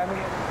you have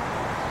any